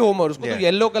could be Homer. उसको तो Yeah.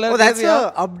 yellow color Oh, they that's दिया.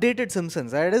 a updated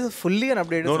Simpsons. It is fully an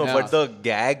updated No, Simpsons. but the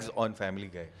gags on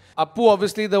Family Guy. Appu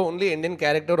obviously the only Indian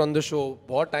character on the show.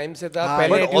 बहुत time से था. पहले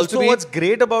But it used to also, be- what's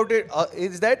great about it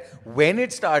is that when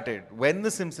it started, when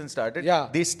The Simpsons started, Yeah.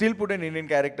 they still put an Indian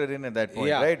character in at that point,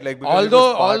 Yeah. right? Like because it was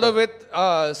part although of-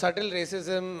 with subtle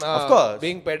racism Of course.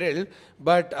 being peddled,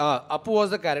 but Appu was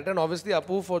the character, and obviously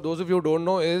Appu, for those of you who don't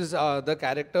know, is the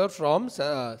character from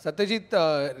Satyajit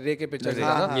Ray ke picture.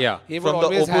 Yeah. He would from the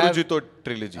always have Opurujito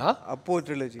trilogy. Huh? Appu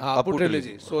trilogy. Appu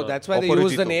trilogy. So that's why they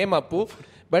use the Opurujito. name Appu.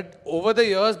 But over the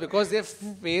years, because they've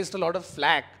faced a lot of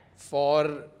flack for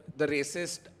the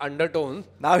racist undertones.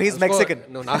 Now he's उसको- Mexican.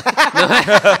 No, now.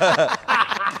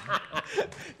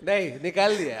 नहीं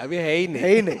निकाल दिया अभी है ही नहीं है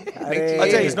ही नहीं. अरे.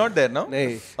 Acha, he's not there now.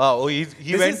 नहीं.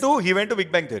 He went to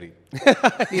Big Bang Theory.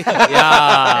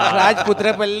 Yeah. Raj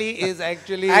Putrapalli is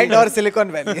actually And or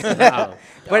Silicon Valley.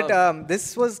 But this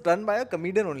was done by a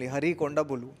comedian only, Hari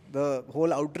Kondabolu. The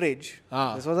whole outrage.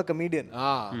 This was a comedian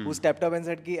who stepped up and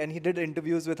said, and he did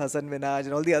interviews with Hassan Minhaj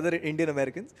and all the other Indian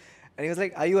Americans. And he was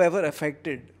like, are you ever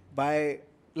affected by,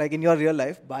 like in your real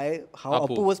life, by how Appu.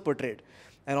 Appu was portrayed?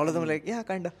 And all of them were like, yeah,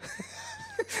 kinda.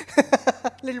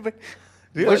 Little bit.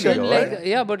 But then, like,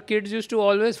 yeah, but kids used to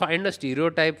always find a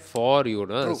stereotype for you,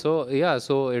 know. So yeah,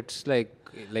 so it's like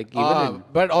even in,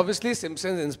 but obviously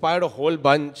Simpsons inspired a whole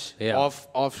bunch Yeah.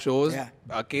 of shows.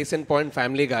 Yeah. Case in point,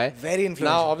 Family Guy. Very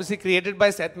influential. Now, obviously created by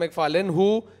Seth MacFarlane,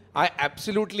 who I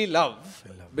absolutely love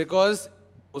because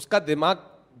उसका दिमाग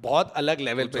बहुत अलग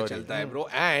level पे चलता है, bro.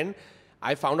 And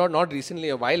I found out not recently,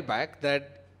 a while back,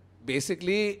 that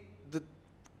basically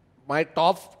my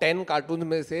top 10 cartoons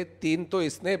में से 3 तो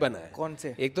इसने बनाए. कौन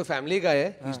से? एक तो Family Guy है.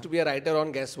 He used to be a writer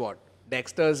on Guess What?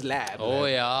 Dexter's Lab. Oh,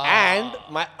 yeah. And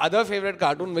my other favorite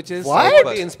cartoon, which is What? sort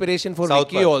of the inspiration for South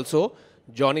Vicky Park. also,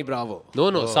 Johnny Bravo.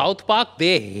 No. South Park,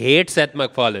 they hate Seth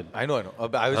MacFarlane. I know.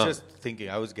 I was just thinking.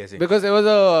 I was guessing. Because there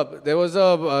was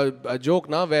a joke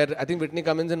now where I think Whitney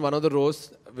Cummings in one of the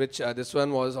roasts, which this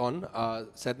one was on,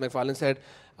 Seth MacFarlane said,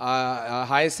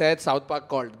 "Hi Seth, South Park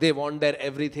called. They want their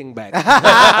everything back."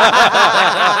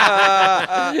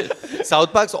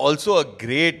 South Park's also a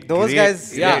great. Those great,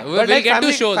 guys- Yeah, We'll but like get to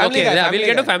Family- shows. Family Okay, Guy, yeah, Family we'll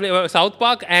get to Guy. Family. South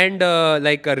Park and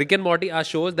Rick and Morty are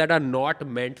shows that are not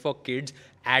meant for kids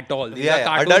at all. These Yeah, are yeah,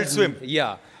 cartoons. Adult Swim.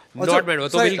 Yeah. Also, Not meant for.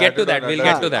 So sorry, we'll get to that. We'll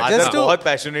get to that. Just Just to- बहुत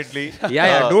passionately.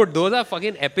 Yeah, dude, those are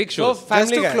fucking epic shows.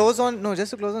 Family Guy.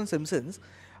 Just to close on Simpsons,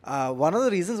 one of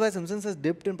the reasons why Simpsons has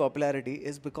dipped in popularity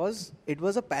is because it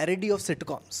was a parody of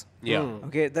sitcoms. Yeah.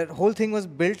 Okay, that whole thing was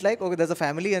built like, okay, there's a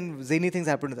family and zany things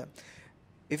happen to them.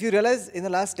 If you realize in the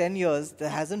last 10 years, there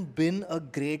hasn't been a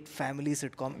great family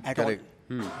sitcom at Correct.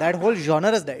 all. That whole genre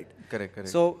has died. Correct.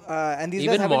 So, and these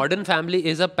guys Even haven't- Modern Family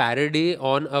is a parody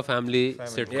on a family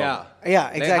sitcom. Yeah. Yeah,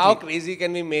 Like exactly. how crazy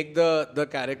can we make the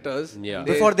characters? Yeah.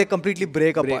 Before they completely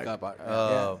break apart.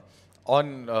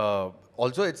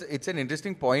 Also, it's an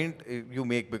interesting point you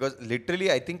make because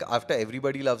literally, I think after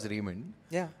Everybody Loves Raymond,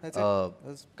 Yeah, that's it.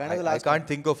 That's kind of the I last can't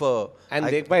think of a. And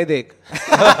I- Dekh by Dekh.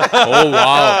 Oh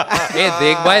wow. Hey,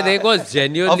 Dekh by Dekh was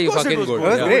genuinely Of course it fucking was good. It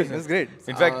was Yeah. great. It was great.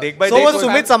 In fact, Dekh by So Dekh was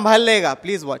Sumit Sambhal Lega.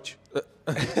 Please watch.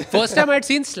 First time I'd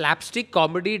seen slapstick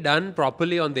comedy done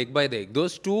properly on Dekh by Dekh.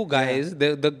 Those two guys,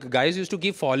 the guys used to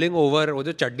keep falling over. वो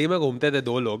जो चड्डी में घूमते थे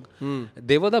दो लोग.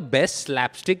 They were the best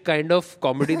slapstick kind of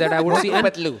comedy that I would see.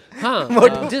 And,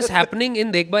 हाँ, just happening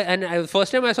in Dekh by. And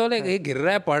first time I saw like, ये गिर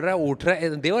रहा है, पड़ रहा है, उठ रहा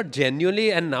है. They were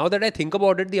genuinely. And now that I think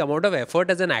about it, the amount of effort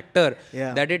as an actor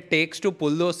Yeah. that it takes to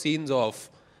pull those scenes off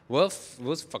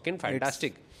was fucking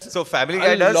fantastic. So Family Guy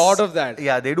A does lot of that.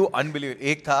 Yeah, they do unbelievable.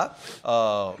 एक था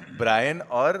Brian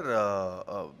और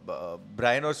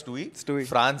Stewie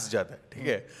France जाता है, ठीक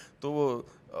है? तो वो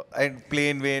and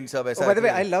plane when सब ऐसा. Oh, by the way,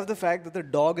 I love the fact that the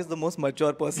dog is the most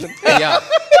mature person. Yeah.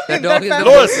 The dog is the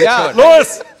Lois, most yeah.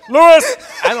 mature. Lois.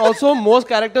 And also most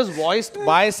characters voiced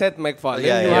by Seth MacFarlane.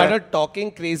 Yeah, you yeah. had a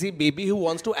talking crazy baby who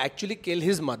wants to actually kill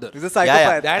his mother. He's a Yeah,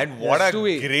 psychopath. That- and what a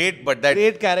Stewie.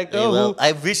 great character Yeah, well, who,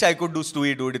 I wish I could do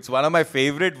Stewie, dude. It's one of my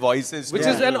favorite voices. which to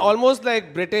is do. an almost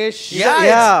like British Yeah,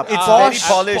 Yeah, it's posh,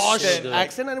 very polished. posh and-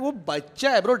 accent and वो बच्चा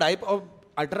है bro diaper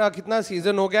 18 कितना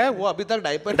season हो गया है वो अभी तक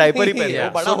डाइपर Diaper ही पहन वो रहा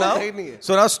है. बड़ा So होता now- ही नहीं है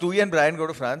So now Stewie and Brian go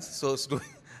to France. So Stewie,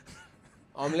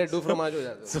 omelette डू फ्रोमाज हो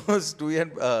जाता है so Stewie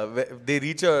and they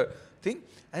reach a thing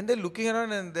and they're looking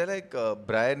around and they're like,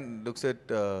 Brian looks at,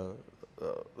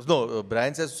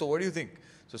 Brian says, so what do you think?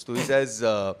 So Stewie says,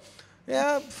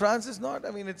 yeah, France is not,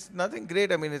 I mean, it's nothing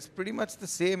great. I mean, it's pretty much the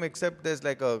same except there's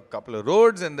like a couple of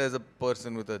roads and there's a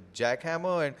person with a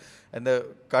jackhammer and the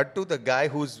cut to the guy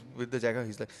who's with the jackhammer.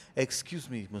 He's like, excuse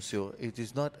me, monsieur, it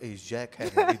is not a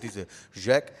jackhammer, it is a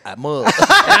jackhammer.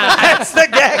 That's the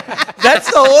gag.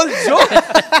 That's the whole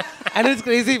joke. and it's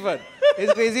crazy fun.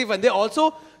 It's crazy fun. They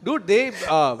also, dude, they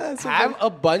have a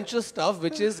bunch of stuff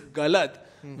which is galat.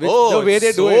 Which Oh, the way they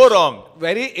it's do so it, wrong.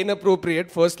 very inappropriate.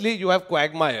 Firstly, you have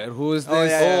Quagmire, who is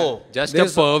this Just a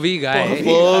this pervy guy.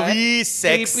 Pervy,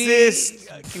 sexist,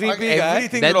 creepy guy.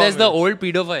 everything Then wrong there's the with it. old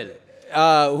pedophile.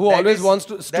 Who That always is- wants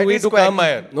to that Stewie is to come.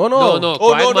 Quagmire. No. No. Oh no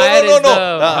Quagmire no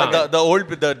is the old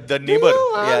the neighbor.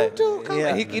 Yeah.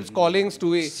 Yeah. He keeps calling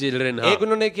Stewie. Children, हाँ. एक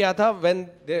उन्होंने किया था when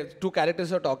the two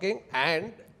characters are talking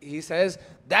and he says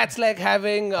that's like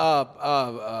having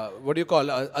what do you call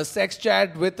a sex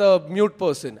chat with a mute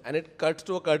person and it cuts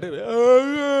to a curtain.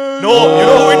 No, you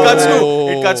know who it cuts to?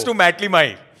 It cuts to Matt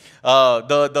Lemire.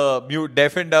 The mute,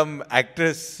 deaf and dumb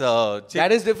actress.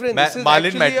 That is different. This is Marlon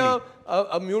actually Matley.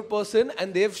 a mute person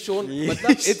and they've shown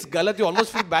मतलब it's गलत. You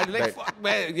almost feel bad like fuck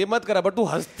मैं ये मत करा but तू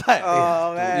हंसता है.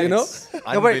 Oh, man. You know? No,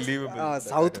 but, Unbelievable.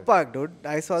 South Park, dude.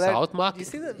 I saw that. South Park You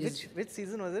see which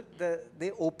season was it?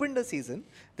 They opened a season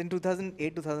in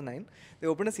 2008, 2009. They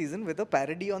opened a season with a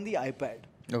parody on the iPad.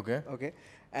 Okay. Okay,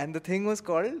 and the thing was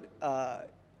called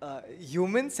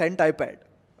Human Sent iPad.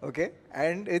 Okay,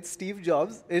 and it's Steve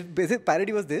Jobs. Its basic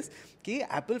parody was this: कि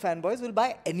Apple fanboys will buy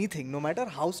anything, no matter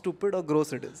how stupid or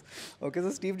gross it is. Okay, so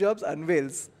Steve Jobs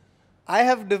unveils, I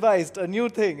have devised a new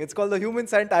thing. It's called the Human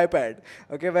Sent iPad.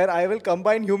 Okay, where I will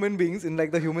combine human beings in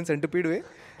like the human centipede way.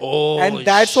 Oh, And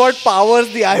that's what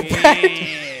powers the iPad.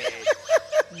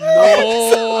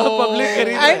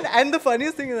 and the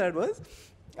funniest thing in that was,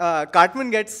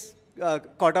 Cartman gets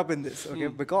caught up in this. Okay,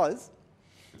 because.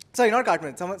 Sorry, not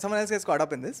Cartman. Someone else gets caught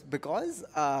up in this because,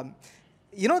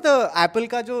 you know, the Apple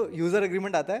का जो user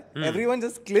agreement आता है, everyone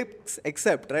just clicks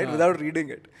accept, right, without reading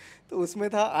it. तो उसमें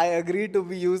था, I agree to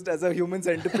be used as a human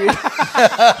centipede.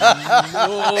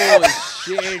 Oh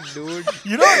shit, dude.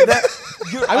 You know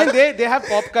I mean, they have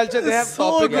pop culture, they have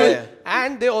topical, good.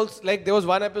 and they also like there was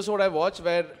one episode I watched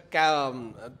where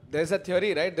there's a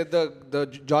theory, right, that the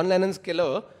John Lennon's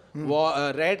killer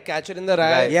read Catcher in the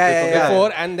Rye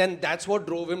before, and then that's what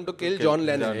drove him to kill John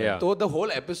Lennon. Yeah. So the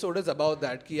whole episode is about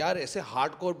that कि यार ऐसे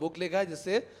hardcore book लिखा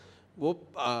जिससे वो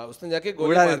उसने जाके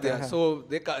गोली मार दिया. So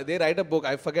they write a book.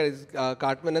 I forget, it's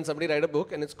Cartman and somebody write a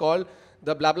book, and it's called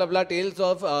The Blah Blah Blah Tales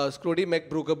of Scroody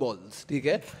McBrooker Balls. ठीक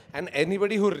है? And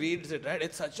anybody who reads it, right,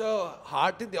 it's such a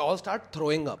hard thing. They all start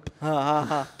throwing up.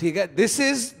 ठीक है? This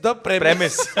is the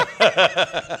premise.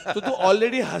 तो तू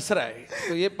already हंस रहा है.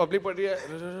 तो ये public पढ़ रही है.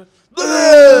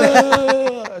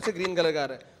 ऐसे green color का आ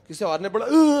रहा है. किसी और ने पढ़ा.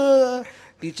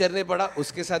 टीचर ने पढ़ा.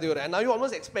 उसके साथ ही हो रहा है. Now you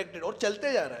almost expect it. और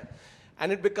चलते जा रहा है.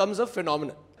 And it becomes a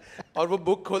phenomenon. और वो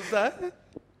book खोलता है.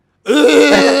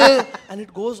 And it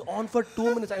goes on for 2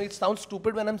 minutes. I mean, it sounds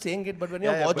stupid when I'm saying it, but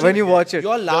when you watch it,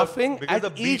 you're laughing because at the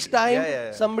each beat- time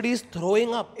yeah. somebody's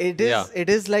throwing up. It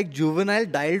is like Juvenile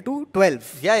dialed to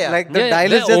 12. Yeah. Like the Yeah, dial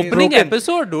the is just opening broken.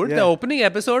 episode, dude. Yeah. The opening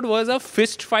episode was a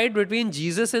fist fight between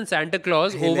Jesus and Santa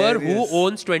Claus over who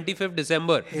owns 25th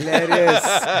December. Hilarious.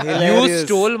 You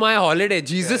stole my holiday.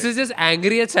 Jesus is just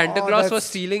angry at Santa Claus for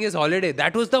stealing his holiday.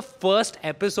 That was the first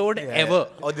episode ever.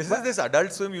 Oh, this is this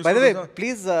Adult Swim used By to the way, do so-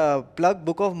 please plug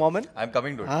Book of Mormon. I'm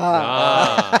coming to it.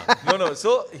 Ah. No.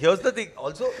 So here's the thing.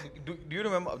 Also, do you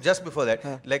remember just before that,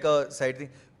 like a side thing,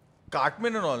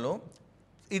 Cartman and all, no,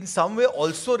 in some way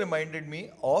also reminded me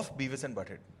of Beavis and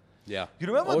Butthead. Yeah. You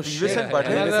remember Beavis and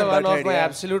Butthead? Another one of my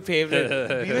absolute favorite.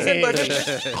 Beavis and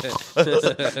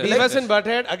Butthead. Beavis and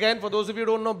Butthead, again, for those of you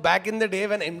who don't know, back in the day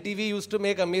when MTV used to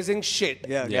make amazing shit,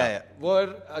 Yeah.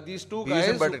 were these two Beavis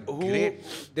and guys Butthead, who great.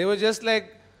 they were just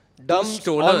like dumb,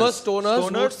 Stoners. almost stoners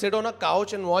who would sit on a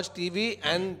couch and watch TV,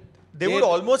 and They would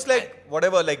almost like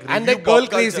whatever, like and review like girl pop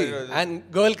crazy culture.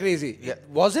 and girl crazy.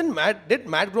 Yeah. Did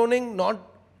Matt Groening not?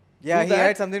 Yeah, do he that?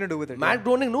 had something to do with it. Matt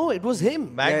Groening, no, it was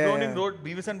him. Matt Yeah. Groening wrote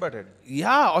Beavis and Butthead.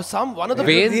 Yeah, or one of the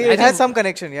Wayne- He, I it has think- some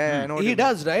connection. Yeah, I know. what he you mean.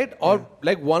 does, right? Or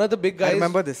like one of the big guys. I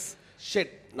remember this.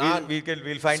 Shit. Nah,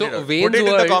 We'll find So it out. Wayne's Put it in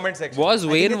the World comment section. was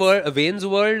Wayne's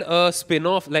World a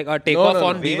spin-off, like a takeoff no.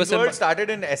 on Wayne's Beavis and World Butthead? started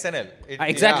in SNL.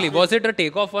 Exactly. Was it a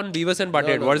takeoff on Beavis and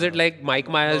Butthead? Was it like Mike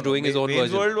Myers doing his own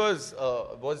Wayne's version? World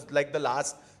was like the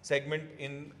last segment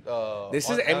in. this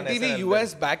is on MTV SNL.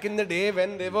 US back in the day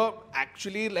when they were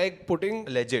actually like putting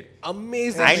Legit.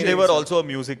 amazing. And they shit. were also a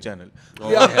music channel.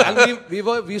 Yeah, and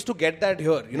we used to get that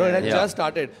here. You know, it had Yeah. just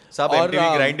started. सब और, MTV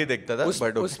grind ही देखता था,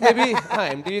 but okay. उसमें भी हाँ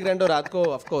MTV grind और रात को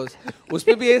of course.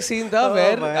 उसमें भी एक scene था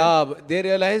where they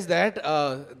realized that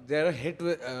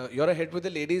you're a hit with the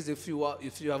ladies if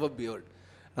you have a beard.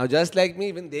 Now just like me,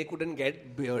 even they couldn't get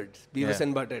beards, Beavis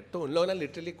and Butthead. तो उन लोगों ने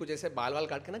literally कुछ ऐसे बाल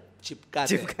काट के ना चिपका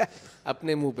दिए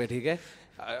अपने मुंह पे, ठीक है?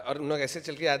 और उन लोग ऐसे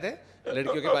चल के आते हैं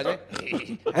लड़कियों के पास में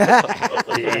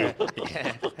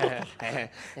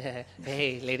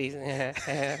hey ladies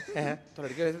तो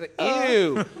लड़कियां ऐसे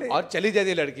ew और चली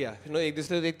जाती लड़कियां फिर लोग एक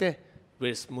दूसरे को देखते हैं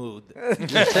we're smooth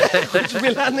कुछ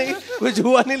मिला नहीं कुछ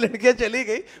हुआ नहीं लड़कियां चली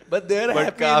गई but they're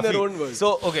happy in their own world. So,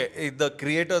 okay, the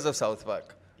creators of South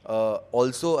Park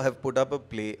also have put up a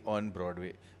play on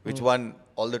Broadway, which won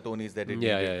all the Tonys that it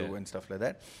did and stuff like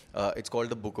that. It's called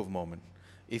The Book of Mormon.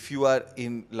 If you are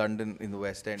in London, in the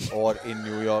West End, or in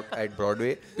New York at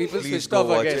Broadway, People please switched go off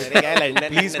watch again.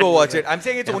 it. Please go watch it. I'm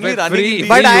saying it's only running free. in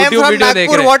But I am YouTube from video देख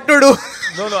Nagpur. रहे. What to do?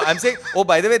 No, I'm saying, oh,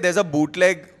 by the way, there's a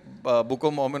bootleg Book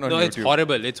of Mormon on No, YouTube. it's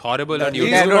horrible. It's horrible on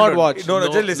Please YouTube. do not watch. No,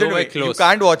 just listen to nowhere me. close. You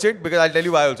can't watch it because I'll tell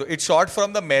you why also. It's shot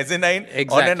from the mezzanine on an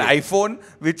Exactly. iPhone,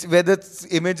 where the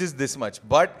image is this much.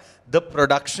 But the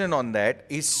production on that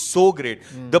is so great.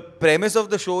 The premise of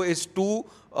the show is two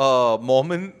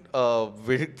Mormon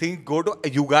thing go to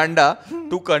Uganda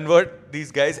to convert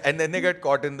these guys, and then they get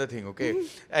caught in the thing. Okay,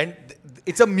 and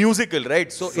it's a musical,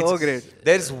 right? So it's great.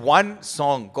 There's one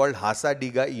song called Hasa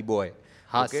Diga E-Boy.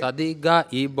 Hasadiga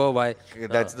Iboy.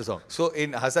 That's the song. So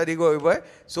in Hasadigo Iboy,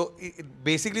 so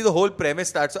basically the whole premise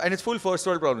starts, and it's full first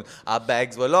world problem. Our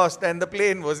bags were lost and the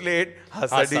plane was late.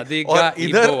 Hasadiga और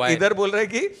Iboy. इधर बोल रहा है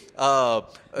कि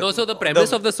No, so the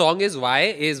premise of the song is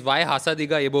why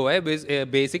Hasadiga Iboy is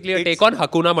basically a take on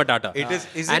Hakuna Matata.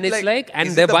 Is and it it's like- and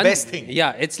is the it the one, best thing?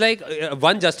 Yeah, it's like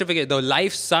one justification. The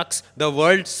life sucks, the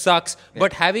world sucks,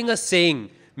 but having a saying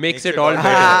makes it all better.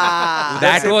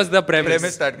 That was the premise.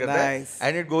 start करता है. Nice.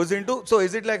 And it goes into, so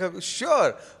is it like,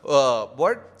 sure,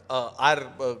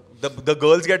 the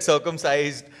girls get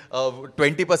circumcised,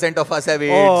 20% of us have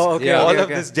AIDS, okay, all okay, of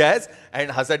okay. this jazz, and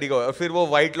Hasadiga. और फिर वो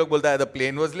white लोग बोलता है, the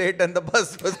plane was late and the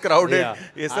bus was crowded. Yeah.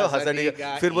 ये सब Hasadiga.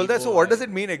 Hasadiga, फिर बोलता है, so what does it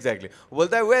mean exactly?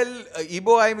 बोलता है, well,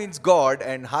 Ibo I means God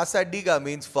and Hasadiga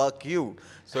means fuck you.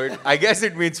 So I guess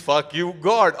it means fuck you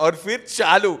God. और फिर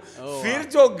चालू, फिर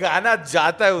जो गाना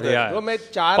जाता है उधर. Yeah. तो मैं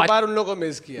 4 बार उन लोगों को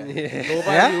मिस किया. 2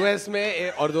 बार US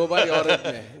में और 2 बार यूरोप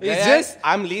में. It's just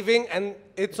I'm leaving and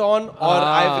it's on or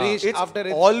I've reached It's after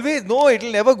it. always, no,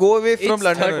 it'll never go away from It's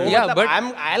London. third- yeah, but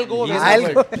I'll go away.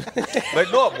 I'll go.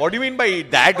 But no, what do you mean by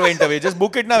that went away? Just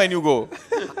book it now when you go.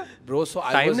 Bro, so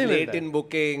I Time was नहीं late मिलता है. in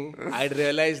booking. I'd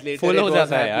realized later Full it हो was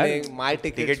जाता है यार. happening. My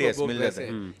tickets Ticket were yes, booked मिल जाता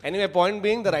वैसे. Anyway, point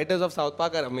being, the writers of South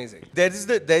Park are amazing.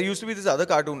 There used to be this other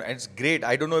cartoon, and it's great.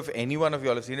 I don't know if any one of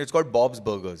you all have seen it. It's called Bob's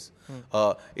Burgers.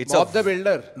 It's Bob the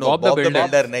Builder. No, Bob the Bob the Builder.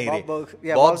 Builder, nahi Bob re.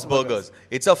 yeah, Bob's Bob's Burgers.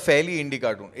 It's a fairly indie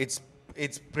cartoon.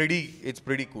 It's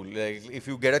pretty cool. Like if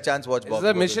you get a chance, watch It's Bob's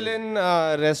a Burgers. Michelin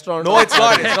restaurant. No, it's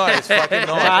not. It's not. It's fucking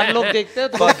not. 4 लोग देखते हैं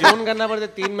तो phone करना पड़ता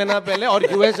है 3 महीना पहले और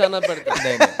US जाना पड़ता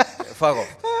है. नहीं, fuck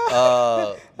off.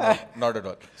 No, not at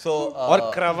all. So और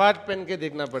क्रवाट पहन के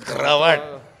देखना पड़ता है. Cravat.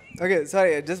 Okay,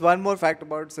 sorry. Just one more fact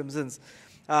about Simpsons.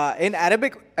 In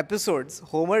Arabic episodes,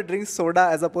 Homer drinks soda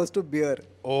as opposed to beer,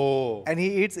 Oh. and he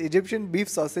eats Egyptian beef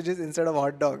sausages instead of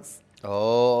hot dogs.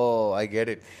 Oh, I get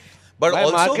it. But भाई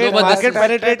also, market but market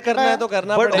penetrate करना है तो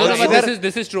करना but No, पड़ेगा. no, but either-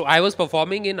 this is true. I was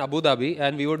performing in Abu Dhabi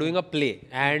and we were doing a play,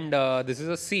 and this is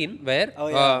a scene where Oh,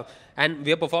 yeah. and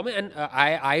we are performing, and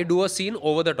I do a scene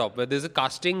over the top where there's a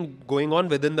casting going on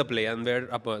within the play, and where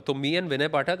so me and Vinay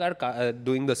Pathak are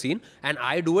doing the scene, and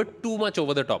I do it too much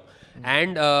over the top,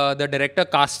 and the director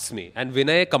casts me, and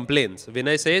Vinay complains.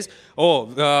 Vinay says, "Oh,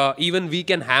 even we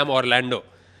can ham Orlando,"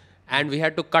 and we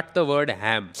had to cut the word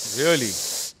ham. really.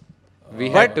 We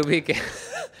had to be.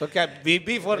 तो क्या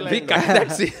VP for We cut that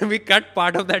scene. We cut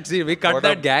part of that scene. We cut What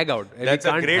that a- gag out. That's we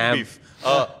a can't great ham. beef.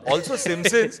 Also,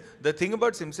 Simpsons. The thing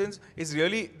about Simpsons is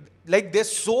really like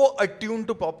they're so attuned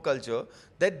to pop culture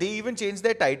that they even change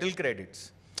their title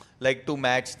credits, like to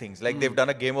match things. Like they've done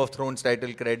a Game of Thrones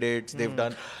title credits. They've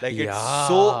done like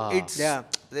it's Yeah.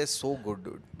 they're so good,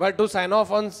 dude. But to sign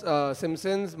off on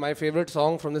Simpsons, my favorite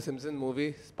song from the Simpsons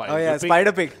movie, Spider Oh yeah, Pig.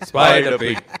 Spider Pig. Spider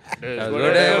Pig. Does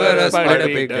whatever a Spider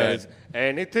Pig does.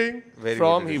 Anything Very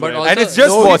from good. he But web. also- And it's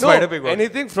just No, for no, Spider Pig.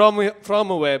 anything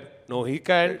from a web. No, he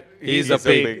can't. He's a He's a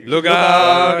pig. pig. Look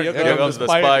out. Here comes the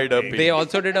Spider Pig. They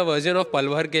also did a version of पल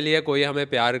भर के लिए कोई हमें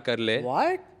प्यार कर ले.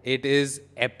 What? It is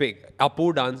epic. Apu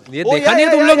dance. ये Oh, देखा yeah, नहीं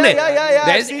है yeah, तुम yeah, लोग ने? yeah, yeah, yeah, I've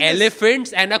There's seen this.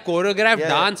 elephants and a choreographed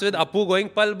Yeah. dance with Apu going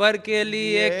पल भर के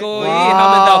लिए Yeah. कोई Wow.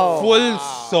 हमें the full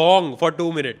song for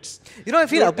 2 minutes. You know,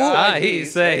 I feel Apu. ही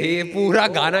सही पूरा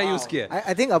गाना use किया.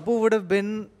 I think Apu would have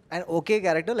been an okay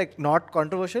character, like not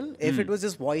controversial, if it was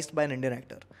just voiced by an Indian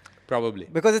actor. Probably.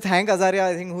 Because it's Hank Azaria,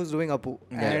 I think, who's doing Apu,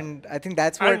 and I think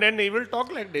that's what. And then he will talk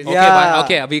like this. Okay, Yeah. but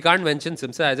okay, we can't mention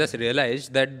Simpsons. I just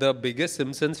realized that the biggest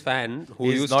Simpsons fan who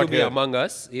He's used not to be here. among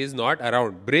us is not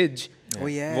around. Bridge.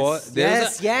 Oh yes, there was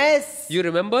yes, yes. You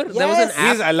remember? There was an Yes.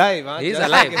 app. He's alive. Huh? He's Just-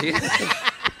 alive.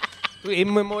 तो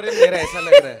in memoriam दे रहा है, ऐसा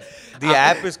लग रहा है. The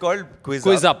app is called Quiz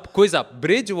Quiz Up. Up. Quiz Up.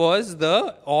 Bridge was the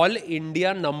all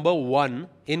India #1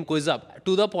 in Quiz Up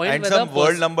to the point And where some the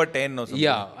world number 10 or something.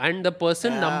 Yeah, and the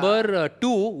person number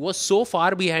 2 was so far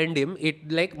behind him. It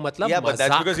like matlab Yeah, but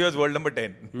that's mazak. because he was world number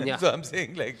 10. Yeah. So I'm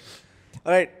saying like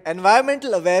All right,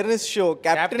 environmental awareness show,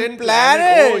 Captain Captain Planet.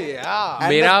 Planet. Oh, yeah. And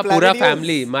मेरा the पूरा Planetiers.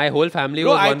 family, my whole family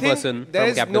Bro, was I one think person there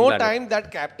from is Captain no Planet. time that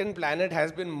Captain Planet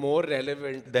has been more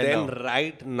relevant Than than now.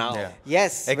 right now. Yeah.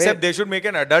 Yes. Except they should make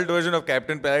an adult version of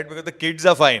Captain Planet because the kids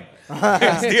are fine.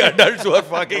 It's the adults who are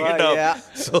fucking it up. Yeah.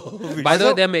 So we By the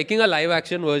way, they're making a live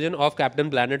action version of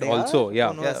Captain Planet They also. are? Yeah,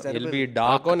 Oh, no, that's it'll terrible. be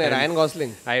dark. कौन है? and- Ryan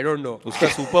Gosling. I don't know.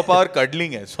 उसका superpower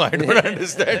cuddling है. So I don't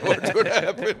understand what should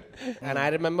happen. And I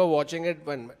remember watching it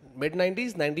when mid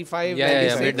 90s, 95, Yeah, yeah,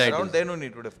 96. mid-90s. Around then only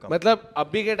it would have come. मतलब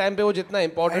अभी के time पे वो जितना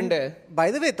important है. By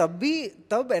the way,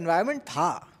 तब environment था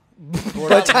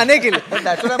बचाने के लिए. But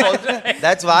that's what I'm also.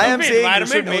 That's why I'm saying you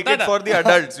should environment make होता it था. for the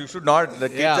adults. You should not. The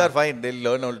kids Yeah. are fine. They'll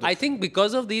learn all. I think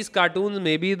because of these cartoons,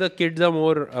 maybe the kids are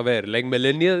more aware. Like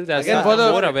millennials, as Again, such, for are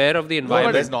the- more aware of the But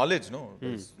environment. there's knowledge, no?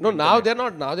 No, now they're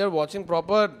not. Now they're watching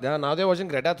proper. Now they're watching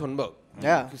Greta Thunberg.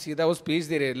 Yeah. सीधा वो speech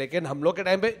दे रहे. लेकिन हम लोग के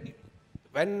time पे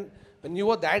when you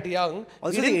were that young,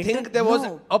 Also we the didn't think internet- there was no.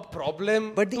 a problem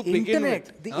But the to begin internet,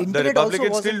 with. the The internet also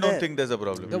Republicans wasn't still don't there. think there's a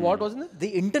problem. The what wasn't it? The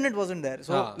internet wasn't there,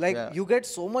 so Ah, like yeah. you get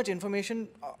so much information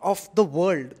of the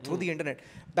world through the internet.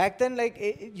 Back then, like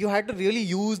you had to really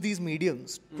use these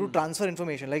mediums to transfer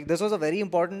information. Like this was a very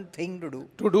important thing to do.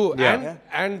 To do. Yeah.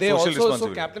 And they Social also, so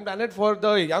responsibility. Captain Planet, for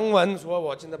the young ones who are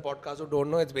watching the podcast who don't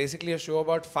know, it's basically a show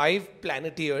about 5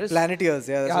 planeteers. Planeteers,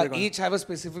 yeah. That's what Yeah, they're called. each have a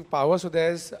specific power. So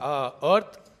there's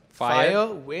Earth, fire,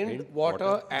 wind, water,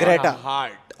 and Greta. a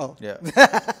heart. Oh, Yeah.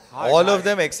 All of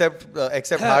them except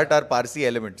heart are Parsi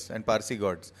elements and Parsi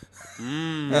gods.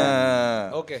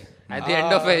 Okay. At the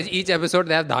end of each episode,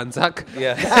 they have Dhansak.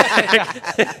 Yeah.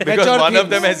 Because one of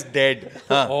them is dead.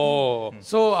 Huh. Oh.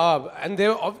 So and they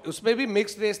उसमें भी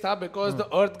mixed race था because the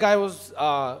Earth guy was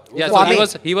Yeah,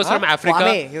 so he was from Africa.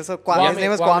 Kwame. He was His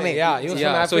name was Kwame. Yeah, he was from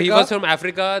Yeah, Africa. so he was from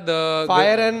Africa. The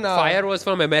fire was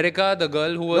from America. The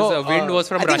girl who was wind was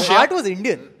from I think Russia. Hart was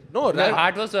Indian. No, The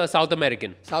Hart was South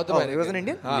American. South Oh, America. he was an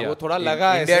Indian? हाँ, Yeah. वो थोड़ा लगा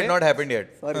India had ऐसे. not happened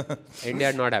yet. India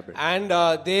had not happened. And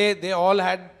they all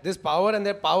had this power, and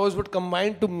their powers would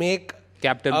combine to make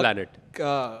Captain Planet.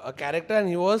 a character, and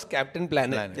he was Captain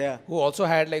Planet, Yeah. who also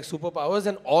had like superpowers,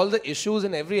 and all the issues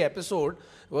in every episode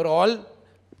were all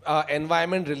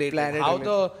environment related.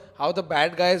 Planet How the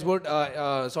bad guys would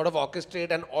sort of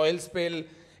orchestrate an oil spill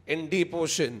in deep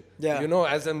ocean, Yeah. you know,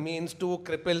 as a means to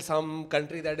cripple some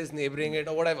country that is neighboring it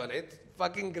or whatever. It's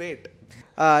fucking great.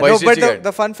 No, but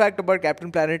the fun fact about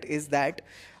Captain Planet is that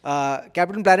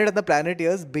Captain Planet and the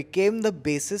Planeteers became the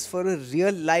basis for a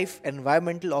real life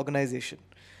environmental organization.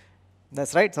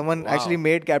 That's right. Someone actually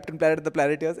made Captain Planet and the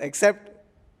Planeteers, except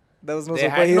there was no They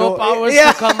superhero. had no powers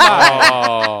Yeah. to come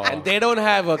by. And they don't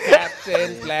have a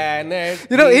Captain Planet.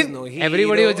 You know, he's in- no hero.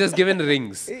 Everybody was just given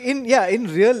rings. In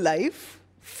real life,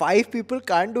 5 people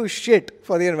can't do shit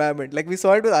for the environment. Like we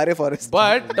saw it with R.A. Forest.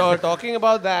 But talking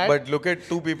about that, But look at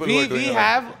 2 people who are doing we it.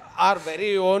 have our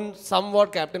very own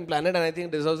somewhat Captain Planet, and I think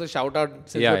it deserves a shout out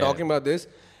since Yeah, we're yeah. talking about this.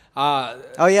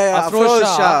 Afroz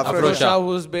Shah. Afroz Shah,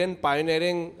 who's been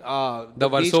pioneering The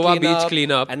Versova beach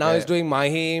cleanup. and now he's doing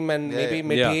Mahim and maybe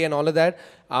Mithi Yeah. and all of that.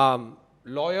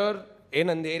 Lawyer in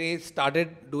Andheri started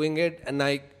doing it, and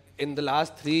like in the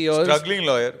last 3 years, Struggling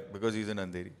lawyer because he's in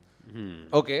Andheri.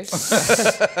 Okay.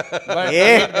 But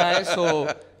great guy. So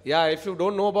yeah, if you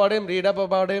don't know about him, read up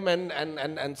about him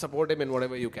and support him in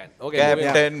whatever you can. Okay.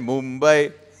 Captain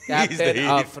Mumbai. He's the Captain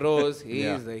hero. Afroz,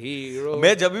 he's the hero.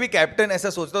 मैं जब भी captain ऐसा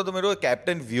सोचता हूँ तो मेरे को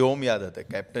captain व्योम याद आता है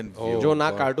कैप्टन व्योम जो ना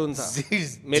कार्टून था.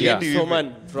 Milian TV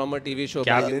Soman from a TV show.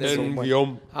 Captain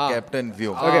Vyom. Captain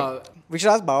Vyom Okay, we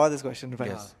should ask Bawa this question.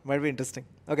 Might be interesting.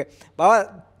 Okay, Bawa,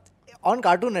 on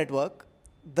Cartoon Network,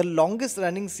 the longest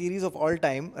running series of all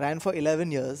time ran for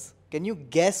 11 years. Can you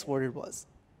guess what it was?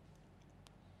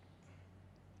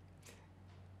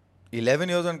 11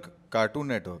 years on Cartoon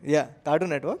Network. Yeah, Cartoon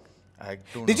Network. I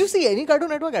don't Did know. you see any Cartoon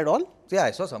Network at all? Yeah,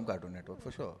 I saw some Cartoon Network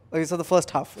for sure. Okay, so the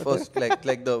first half. First,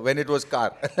 like the when it was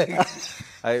car,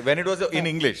 when it was in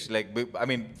English. Like I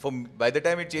mean, by the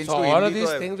time it changed So to all Hindi, of these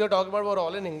so things you're talking about were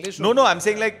all in English. No, I'm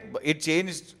saying like it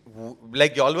changed.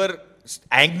 Like y'all were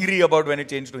angry about when it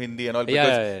changed to Hindi and all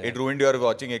because it ruined your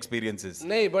watching experiences.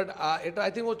 नहीं, but I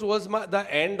think it was the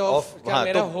end of क्या हाँ,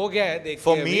 मेरा तो हो गया है देख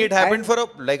For के me, अभी. it happened for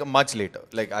a much later.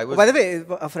 Like I was. By the way,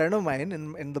 a friend of mine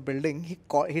in the building, he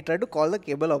tried to call the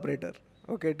cable operator.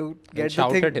 Okay, to get the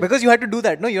shouted thing him. because you had to do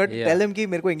that. No, you had to Yeah. tell him कि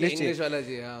मेरे को English English चाहिए. वाला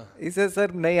जी, हाँ. He says, sir,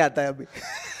 नहीं आता है अभी.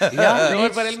 Lower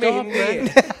Parel में हिंदी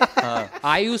है.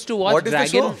 I used to watch What is the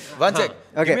Dragon. show? One sec.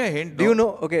 Okay. Give me a hint. Do you no?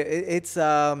 know? Okay, it's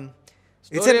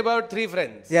Story about 3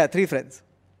 friends. yeah, 3 friends,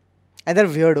 and they're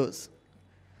weirdos.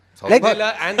 South Like- Park?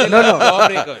 And they love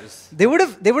lawbreakers. They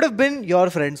would have been your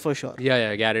friends for sure.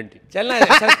 Yeah, guarantee. चलना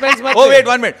है, suspense मत Oh they. wait,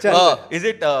 1 minute. Chal. Is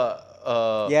it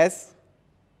Yes.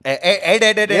 Ed?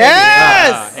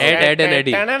 Yes. Ed and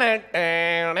Eddie. Ed and Eddie.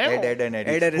 Ed, Ed, and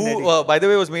Who, Eddie. by the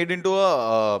way, was made into a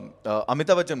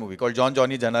Amitabh Bachchan movie called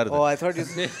Johnny Janardhan. Oh, I thought you.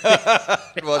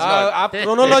 It was not. आप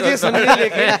chronology समझिए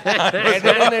लेकिन Ed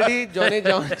and Eddie, Johnny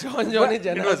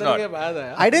Janardhan के बाद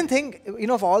आया. I didn't think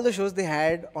of all the shows they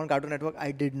had on Cartoon Network,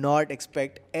 I did not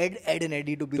expect Ed, and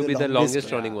Eddie to be To be the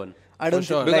longest running one. I don't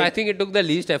sure. think. Because I Like, think it took the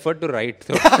least effort to write.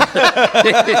 So.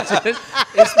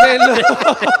 इसमें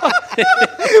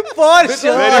for because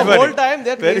sure. Very the funny. whole time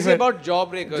they're Very crazy funny. about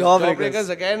Jawbreakers. Jawbreakers.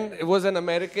 Again, it was an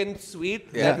American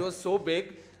sweet that was so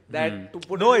big that to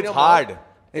put No, it in it's your hard. mouth,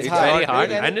 It's very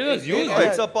hard. hard. And it was huge. No,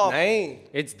 it's a pop. नहीं.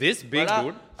 It's this big, बड़ा-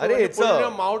 dude. so अरे when you it's put it in your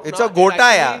a mouth, it's ना, a gota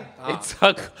actually- yeah. It's a,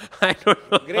 I don't know.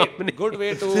 how Great, many- good way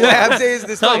to. I'm saying is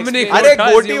this How one. many Arey,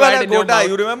 gotas Goti you wala had in your Gota. mouth?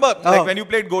 You remember? Oh. Like when you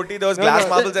played Goti, there was glass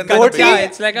marbles and Goti, then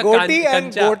it's like a Goti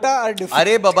and kancha. Gota are different.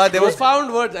 Arey Baba, there was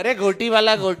Profound words. अरे गोटी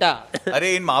वाला गोटा.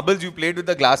 Arey in marbles you played with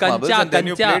the glass Kancha, marbles and then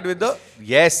you kancha. played with the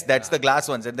that's the glass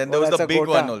ones and then there was that's the a big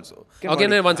Gota. one also. Okay,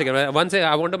 no, one second.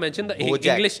 I want to mention the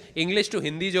Bojack. English to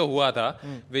Hindi जो हुआ था,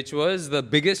 which was the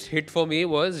biggest hit for me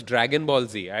was Dragon Ball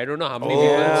Z. I don't know how many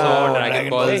people saw Dragon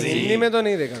Ball Z. Hindi में तो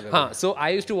नहीं देखा कभी. हाँ, so I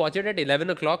used to watch it at 11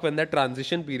 o'clock when that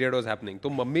transition period was happening. तो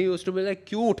mummy used to be like,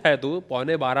 क्यों उठा है तू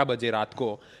 11:15 बजे रात को,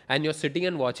 and you're sitting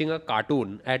and watching a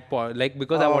cartoon at like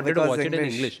because I wanted to because watch it in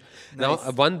English. English. Now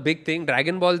one big thing,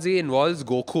 Dragon Ball Z involves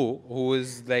Goku, who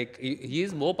is like he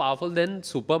is more powerful than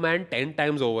Superman 10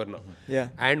 times over now. Yeah.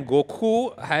 And Goku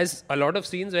has a lot of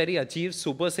scenes where he achieves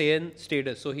Super Saiyan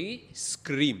status, so he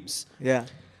screams. Yeah.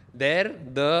 There,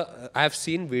 I've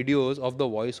seen videos of the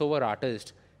voiceover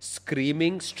artist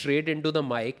screaming straight into the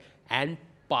mic and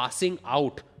passing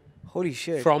out Holy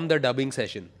shit. from the dubbing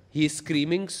session. He's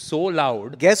screaming so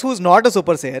loud. Guess who's not a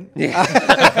Super Saiyan?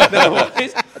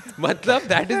 Matlab,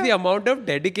 that is the amount of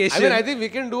dedication. I mean, I think we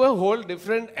can do a whole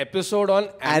different episode on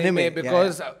anime Anime,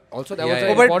 because also that Yeah, was yeah.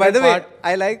 an Oh, but by important the way, part.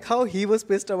 I like how he was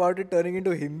pissed about it turning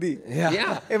into Hindi.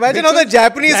 Yeah. Imagine how the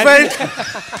Japanese felt.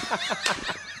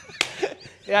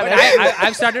 Yeah, But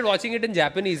I've started watching it in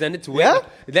Japanese and it's weird.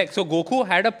 Yeah? Like, so Goku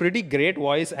had a pretty great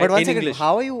voice But one in second, English.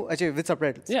 how are you? Actually, with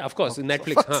subtitles. Yeah, of course.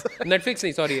 Netflix. Netflix,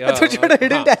 nahi, sorry. I thought you had a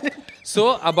hidden talent.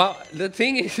 So the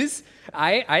thing is,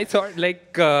 I thought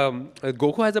like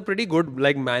Goku has a pretty good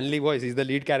like manly voice. He's the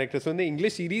lead character. So in the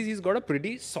English series, he's got a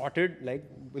pretty sorted like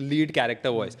lead character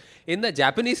voice. In the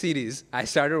Japanese series, I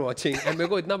started watching and मेरे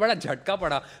को इतना बड़ा झटका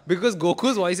पड़ा because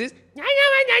Goku's voice is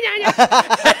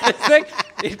it's like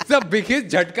it's the biggest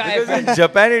झटका I Because felt. in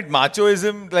Japan, it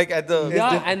machoism like at the.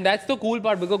 Yeah, and that's the cool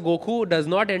part because Goku does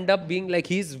not end up being like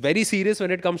he's very serious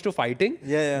when it comes to fighting.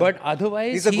 Yeah. But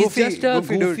otherwise, He's a goofy- just a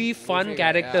goofy dude. goofy, fun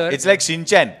character. It's like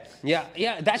Shin-chan. Yeah,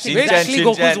 that's Shinchan, exactly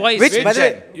Shinchan. Goku's voice. Which, by the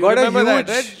way, You got a remember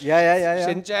that, huge. right? Yeah.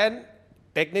 Shinchan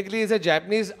technically is a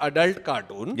Japanese adult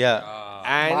cartoon. Yeah.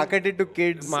 And Marketed to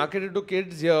kids. marketed to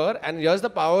kids here, and here's the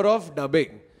power of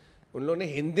dubbing. उन लोगों ने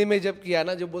हिंदी में जब किया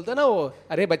ना, जो बोलता ना वो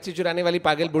अरे बच्चे चुराने वाली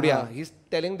पागल बुढ़िया, he's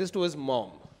telling this to his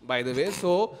mom, by the way.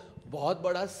 So बहुत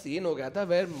बड़ा सीन हो गया था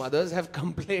where mothers have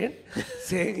complained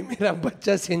saying कि मेरा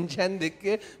बच्चा सिंचैन देख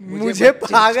के मुझे बच्चे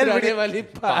पागल चुराने बुढ़िया- वाली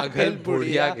पागल पागल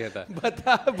बुढ़िया बुढ़िया कहता है।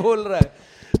 बता बोल रहा है.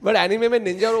 But anime में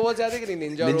निंजा रोबोट्स याद है कि नहीं?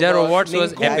 Ninja Robots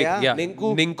was Ninku. epic. yeah. Yeah,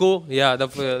 Ninku. Ninku. Yeah,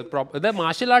 the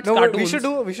martial arts No, but cartoons.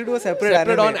 we should do a separate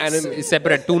Separate anime. on anime.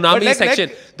 Separate But Toonami like- section.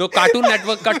 The Cartoon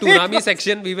Network ka Toonami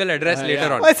section we will address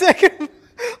later on. One second.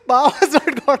 Bao has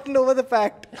not gotten over the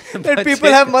fact that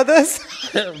people have mothers.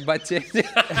 बच्चे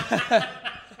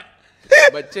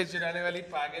बच्चे चुराने वाली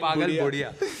पागल पागल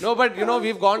बुढ़िया. No, but you know,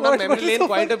 we've gone down memory lane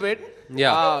quite a bit.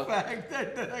 Yeah.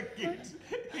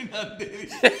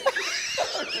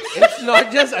 It's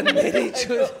not just अंधेरी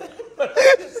चुर.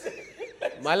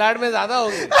 मलाड में ज्यादा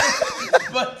होगी.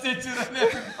 बच्चे चुराने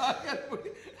वाली पागल बुढ़िया.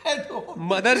 At home.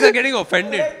 Mothers are getting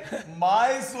offended.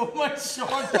 My so much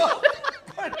shorter.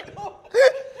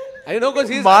 I know because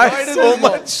he's My annoyed with so his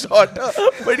mom. much shorter.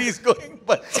 But he's going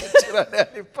बच्चे चुराने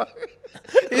वाली पागल.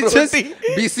 It's just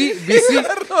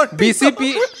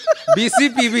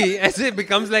BCPB ऐसे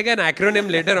becomes like an acronym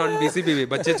later on. BCPB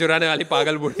बच्चे चुराने वाली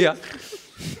पागल बुढ़िया.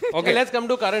 Okay, let's come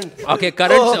to current. Okay,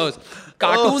 current shows.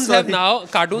 Cartoons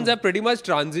have pretty much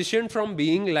transitioned from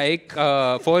being like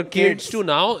for kids to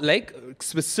now like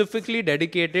specifically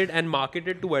dedicated and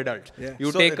marketed to adults. Yeah.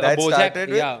 You So take that BoJack, started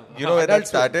with, yeah, you know where that Adult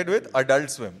Swim. started with? Adult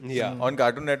Swim. Yeah. On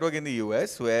Cartoon Network in the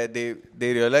US, where they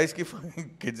realized कि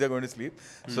kids are going to sleep,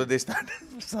 so they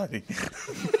started. Sorry.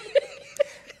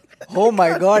 Oh my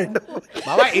god.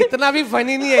 बाबा इतना भी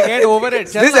funny नहीं है. Get over it.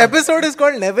 चल This ना. episode is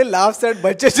called Neville Laughs at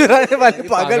बच्चे चुराने वाली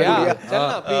पागल Yeah, बुढ़िया. चल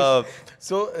ना, please.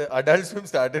 So Adult Swim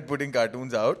started putting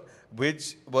cartoons out, which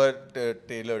were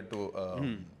tailored to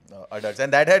adults,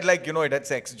 and that had like it had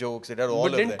sex jokes, it had all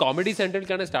But of didn't that. Comedy Central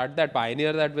kind of start that,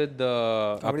 pioneer that with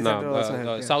Comedy Central also had,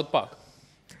 yeah. South Park?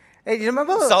 Hey, you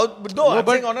remember? I'm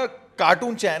saying on a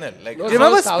cartoon channel, like No, Do you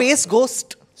remember South- Space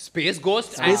Ghost? Space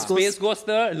Ghost, Space Ghost.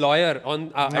 the lawyer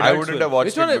on. I Adult wouldn't Swim. have watched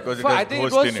Which it one? because it I had think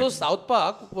it Ghost was in so. it. South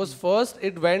Park was first.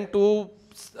 It went to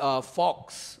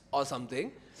Fox or something.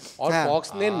 और Yeah.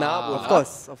 Fox ने ना बोला.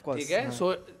 Of course. ठीक है.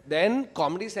 So then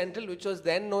Comedy Central, which was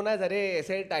then known as अरे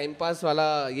ऐसे time pass वाला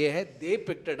ये है, they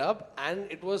picked it up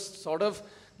and it was sort of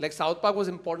like South Park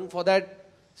was important for that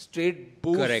straight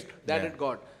boost Correct. that Yeah. it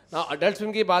got. Now Adult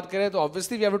Swim की बात करें तो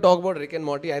obviously we have to talk about Rick and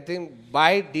Morty. I think by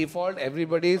default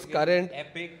everybody's current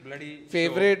Epic bloody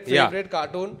favorite show. Yeah.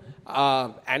 cartoon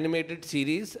animated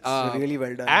series. really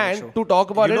well done, And that show. to talk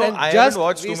about You it, know, and I just haven't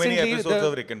watched too many recently episodes the-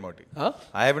 of Rick and Morty. Huh?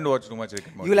 I haven't watched too much Rick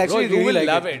and Morty. You'll actually Bro, you really will like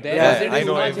love it. it. There Yeah, isn't I too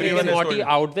know, much everyone Rick and has Morty told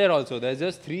me. out there also. There's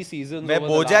just 3 seasons. मैं over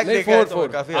the BoJack last- देखा है तो four.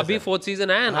 काफी अभी अच्छा 4th season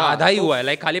है हाँ, आधा ही तो हुआ है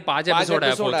लाइक खाली 5 एपिसोड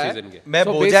है 4th आया। season के. मैं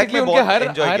So बोजैक basically में उनके बहुत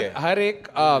enjoy किया है। हर एक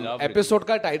एपिसोड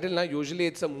का टाइटल ना यूजुअली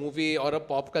इट्स अ मूवी और a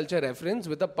pop culture reference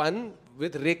with a pun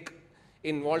with Rick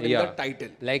involved in the title.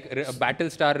 Like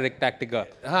Battlestar Rick Tactica.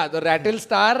 हाँ, the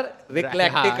Rattlestar Rick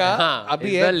Lactica हाँ,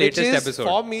 अभी it's है, the which latest is episode.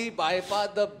 for me by far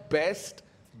the best.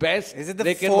 Is it the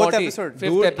Rick and fourth Morty. episode? Fifth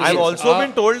Dude, episode. I've also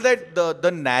been told that the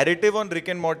narrative on Rick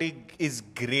and Morty is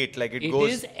great. Like it It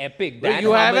goes. is epic. Well, Dan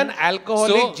you have an Harmon-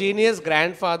 alcoholic So- genius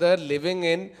grandfather living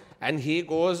in, and he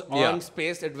goes on Yeah.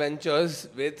 space adventures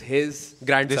with his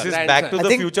Grandson. This is grandson. Back to I the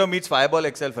think- Future meets Fireball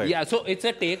XL5. Yeah, so it's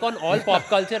a take on all pop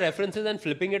culture references and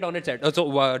flipping it on its head. So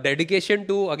dedication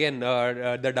to again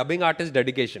the dubbing artist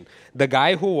dedication. The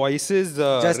guy who voices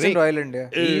Justin Rick,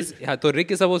 Roiland, yeah. so Rick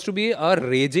is supposed to be a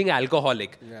raging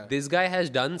alcoholic. This guy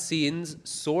has done scenes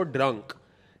so drunk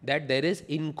that there is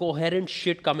incoherent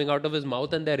shit coming out of his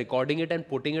mouth, and they're recording it and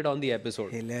putting it on the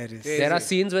episode. Hilarious. There are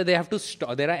scenes where they have to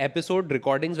stop. There are episode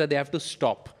recordings where they have to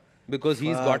stop because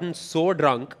he's gotten so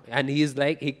drunk and he's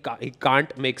like he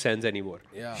can't make sense anymore.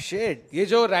 Yeah. Shit. ये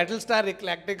जो Rattlestar Rick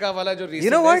Lactica वाला जो recent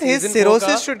You know है, what? His season 4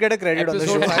 cirrhosis का should get a credit on the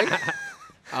episode show.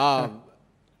 5,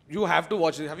 you have to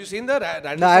watch it. Have you seen the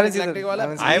Rattlestar No, I haven't Rick seen Lactica it.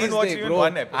 वाला? I haven't Please watched देख, even bro.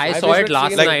 one episode. I I saw wish it you'd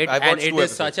last seen it. night I've and watched it two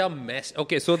is such a mess.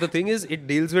 Okay, so the thing is, it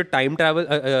deals with time travel.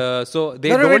 So they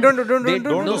No, no, wait, don't. don't they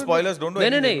Don't do spoilers. Don't do No,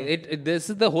 no, no. anything. This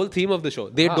is the whole theme of the show.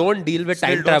 They don't deal with Still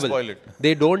time don't travel. spoil it.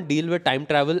 They don't deal with time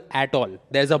travel at all.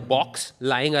 There's a box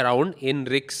lying around in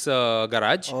Rick's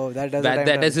garage. Oh, that does the time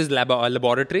that is travel. his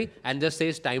laboratory and just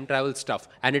says time travel stuff,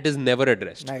 and it is never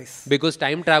addressed. Nice. Because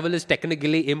time travel is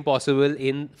technically impossible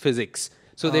in physics.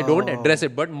 So they don't address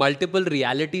it, but multiple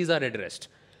realities are addressed,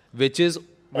 which is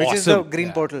Which is the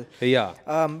green portal. Yeah.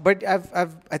 But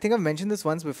I think I've mentioned this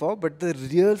once before, but the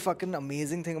real fucking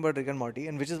amazing thing about Rick and Morty,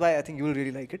 and which is why I think you will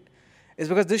really like it, is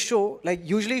because this show, like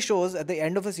usually shows at the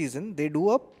end of a season, they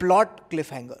do a plot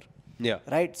cliffhanger. Yeah.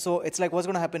 Right? So it's like what's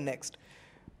going to happen next.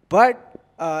 But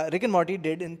Rick and Morty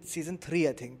did in season 3,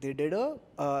 I think, they did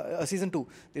a season 2,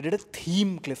 they did a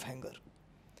theme cliffhanger.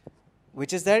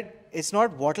 Which is that it's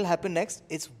not what will happen next,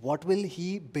 it's what will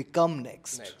he become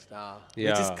next. Which is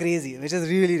Yeah. crazy, which is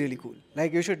really, really cool.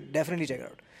 Like, you should definitely check it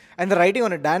out. And the writing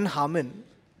on it, Dan Harmon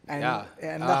and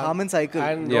the Harmon Cycle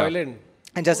And Yeah. Roiland.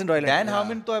 and Justin Roiland. Dan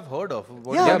Harmon, though I've heard of.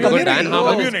 What Yeah, Yeah, because Community. Dan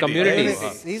Harmon is Community.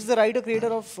 Community. He's the writer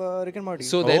creator of Rick and Morty.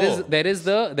 So there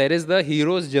is the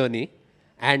hero's journey,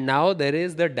 and now there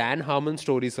is the Dan Harmon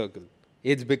story circle.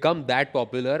 It's become that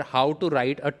popular. How to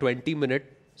write a 20-minute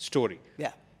story.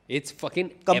 yeah, It's fucking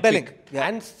compelling. epic. Yeah.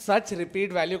 And such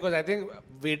repeat value because I think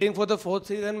waiting for the 4th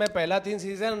season में पहला 3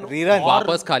 season Rerun.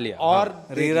 वापस खा लिया. और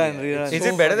Rerun. Is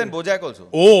it better than BoJack also?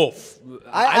 Oh,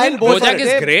 I mean, BoJack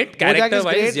they- is great BoJack is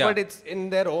character-wise. great, Yeah. but it's in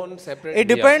their own separate. It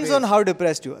depends on how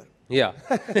depressed you are. Yeah.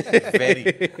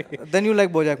 Very. Then you like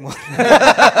BoJack more.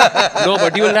 No,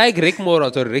 but you like Rick more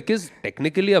also. Rick is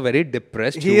technically a very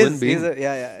depressed He human is.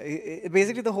 being.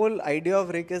 Basically, the whole idea of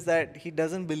Rick is that he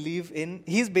doesn't believe in.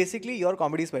 He's basically your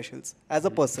comedy specials as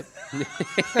a person.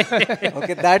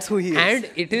 Okay, that's who he is. And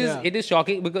it is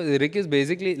shocking because Rick is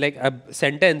basically like a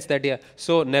sentence that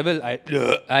So Neville, I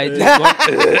just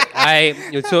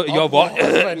want, so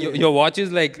your watch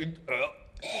is like,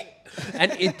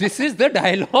 and this is the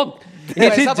dialogue. वो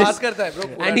It is ऐसा बात just- करता है, bro,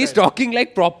 पूरा and he's time. talking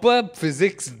like proper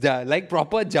physics, like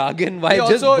proper jargon. Why He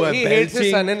just also he hates his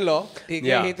belching? son-in-law. ठीक है,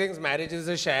 Yeah. he thinks marriage is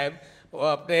a sham. वो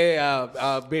अपने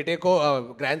बेटे को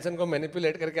grandson को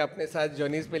manipulate करके अपने साथ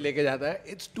journeys पे लेके जाता है.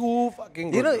 It's too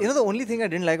fucking good. You know, the only thing I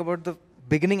didn't like about the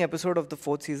beginning episode of the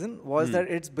 4th season was that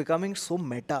it's becoming so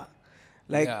meta.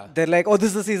 Like, Yeah. they're like, oh, this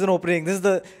is the season opening.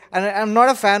 And I'm not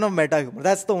a fan of meta humor.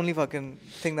 That's the only fucking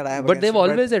thing that I have. But against they've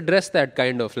it. always addressed that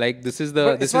kind of like this is the.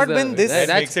 But this it's is not the, been this- That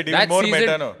that's- makes it even that's more season,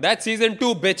 meta, no? That's season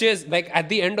 2, bitches. Like at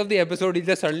the end of the episode, he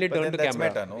just suddenly turned then to that's camera.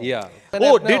 meta, no? Yeah.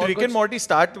 Oh, अपना did और Rick कुछ- and Morty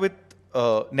start with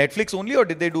Netflix only, or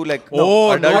did they do like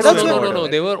Oh, Adult no, Swim no, or no, no, whatever? no.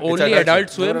 They were It's only Adult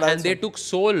Swim. Swim, Adult and they Swim. took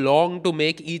so long to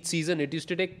make each season. It used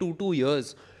to take two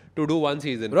years to do one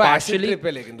season. Bro, acid Partially, trip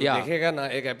है लेकिन तू yeah. देखेगा ना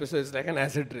एक episode is like an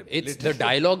acid trip. It's the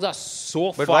dialogues are so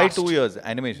But fast. why 2 years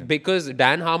animation? Because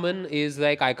Dan Harmon is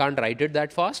like, I can't write it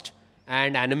that fast.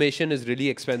 And animation is really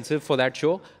expensive for that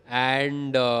show.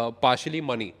 And partially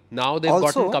money. Now they've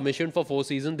Also- gotten commissioned for 4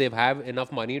 seasons. They have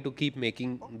enough money to keep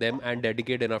making them and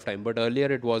dedicate enough time. But earlier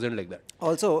it wasn't like that.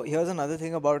 Also, here's another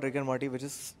thing about Rick and Morty which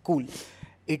is cool.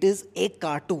 It is a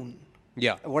cartoon.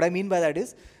 Yeah. What I mean by that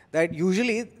is that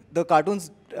usually the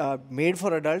cartoons made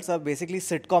for adults are basically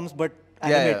sitcoms but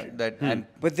animated. that and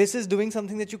But this is doing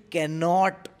something that you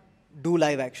cannot do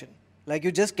live action. Like,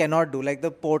 you just cannot do. Like the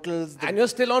portals. And you're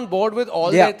still on board with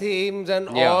all Yeah. their themes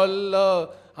and Yeah.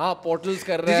 all portals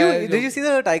कर रहे हैं. Did you see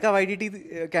the Taika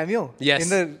Waititi cameo? Yes. In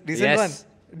the recent Yes.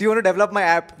 one? Do you want to develop my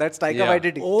app? That's Taika Yeah.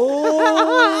 Waititi.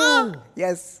 Oh.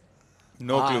 Yes.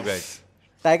 no clue, guys.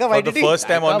 Taika For the Waititi. first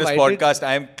time on Taika this Waititi. podcast,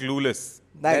 I am clueless.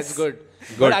 Nice. That's good.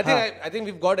 But I think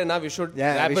we've got enough. We should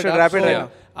Yeah, wrap we it should up. wrap it So,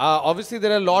 up. obviously,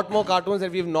 there are a lot more cartoons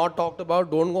that we've not talked about.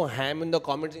 Don't go ham in the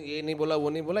comments. ये नहीं बोला, वो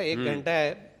नहीं बोला. एक घंटा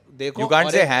है. देखो. You can't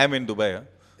और say एक- ham in Dubai. Huh?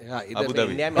 Yeah, इधर Abu में Dhabi.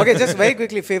 इंडिया में. Okay, just very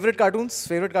quickly, favorite cartoons?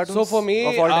 So for me,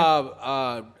 of all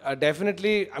time?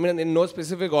 definitely, I mean, in no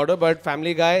specific order, but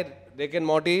Family Guy, Rick and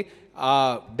Morty,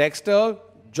 Dexter,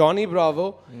 Johnny Bravo,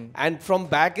 and from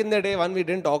back in the day, one we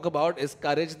didn't talk about is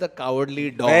Courage the Cowardly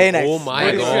Dog. Very nice. Oh my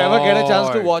But if god. you ever get a chance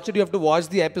to watch it, you have to watch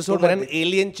the episode where an much.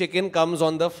 alien chicken comes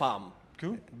on the farm.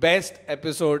 Cute. Best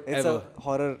episode It's ever. a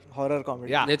horror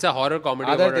comedy. Yeah. It's a horror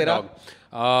comedy Other about a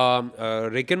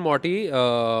dog. Rick and Morty,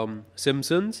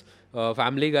 Simpsons,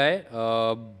 Family Guy,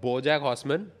 BoJack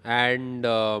Horseman, and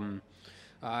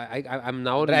I'm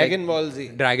now Dragon Ball Z.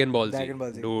 Dragon Ball Z. Dragon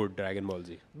Ball Z. Dude, Dragon Ball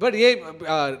Z. But ये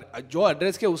जो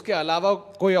address के उसके अलावा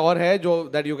कोई और है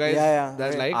जो that you guys Yeah.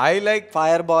 that like? I like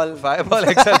Fireball. Fireball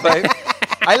XL5.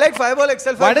 I like Fireball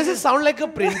XL5. Why does it sound like a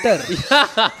printer?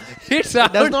 It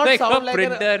sounds Does not like sound a like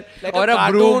printer like or a a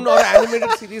cartoon broom. or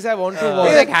animated series I want to watch.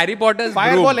 It's like Harry Potter's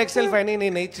Fireball broom. XL five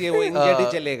नहीं चाहिए वो इनजेट ही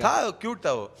चलेगा. था cute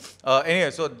था वो. Anyway,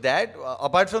 so that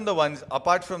apart from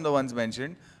the ones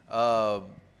mentioned,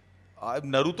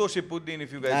 Naruto Shippuden,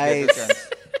 if you guys get the Nice. chance.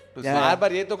 To see. बार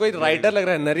बार ये तो कोई राइटर लग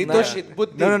रहा है. नरीतो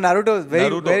शिपुद्दीन. No, Naruto is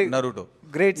very, very Naruto.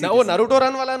 great ना series. वो Naruto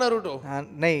run वाला Naruto.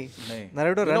 नहीं.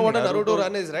 Naruto You run. know what a Naruto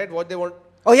run is, right? What they want.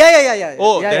 Oh yeah.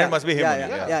 Oh, yeah, then yeah. it must be him Yeah,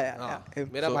 only, yeah, yeah. yeah. Him.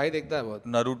 मेरा भाई देखता है बहुत.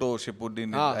 Naruto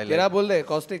Shippuden. हाँ, I केरा like. बोल दे.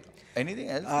 Caustic. Anything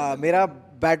else? मेरा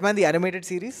Batman the animated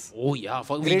series. Oh yeah,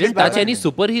 we Greatest didn't touch Batman. any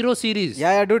superhero series.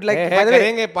 Yeah, dude. Like, है, by the way,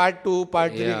 करेंगे part 2,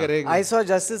 part 3 Yeah. करेंगे. I saw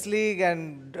Justice League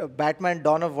and Batman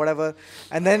Dawn of whatever,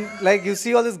 and then like you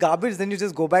see all this garbage, then you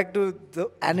just go back to the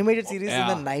animated series in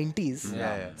the 90s.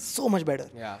 Yeah. So much better.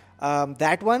 Yeah.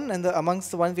 That one and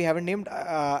amongst the ones we haven't named,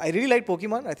 I really like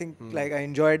Pokemon. I think like I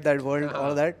enjoyed that world,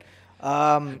 all of that.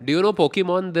 Do you know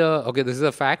Pokemon? Okay, this is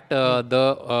a fact.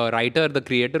 The writer, the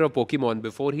creator of Pokemon,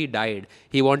 before he died,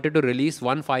 he wanted to release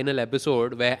one final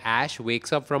episode where Ash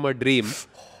wakes up from a dream,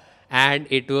 and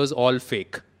it was all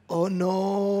fake. Oh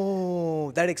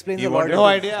no, that explains He a lot. wanted No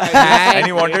to- idea. And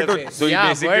he wanted to. So he Yeah,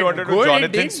 basically but wanted to good it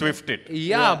Jonathan did. Swift it.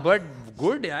 Yeah, but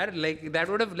good, yaar. Like that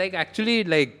would have like actually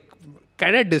like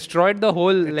kind of destroyed the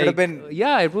whole. Could like have been.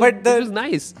 yeah, it was, But it was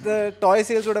nice. The toy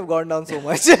sales would have gone down so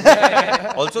much.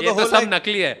 Also, ये the तो whole सब like,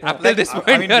 नकली है. Up till like, this I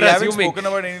point, mean, you're we haven't assuming. spoken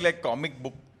about any like comic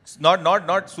book. Not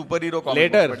superhero comic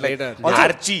Later, books, but like later.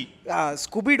 Archie.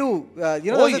 Scooby Doo.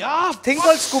 You know, Oh, there's yeah, a thing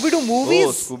called Scooby Doo movies.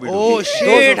 Oh, Scooby-Doo. Oh Those shit!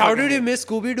 were How fucking did you miss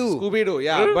Scooby Doo? Scooby-Doo,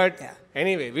 yeah. But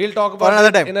anyway, we'll talk about another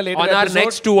it time. in a later On our episode.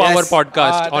 next 2-hour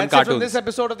podcast on That's it from cartoons. this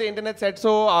episode of the Internet Set.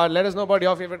 So let us know about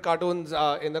your favorite cartoons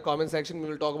in the comment section. We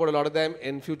will talk about a lot of them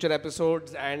in future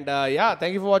episodes. And yeah,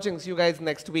 thank you for watching. See you guys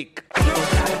next week.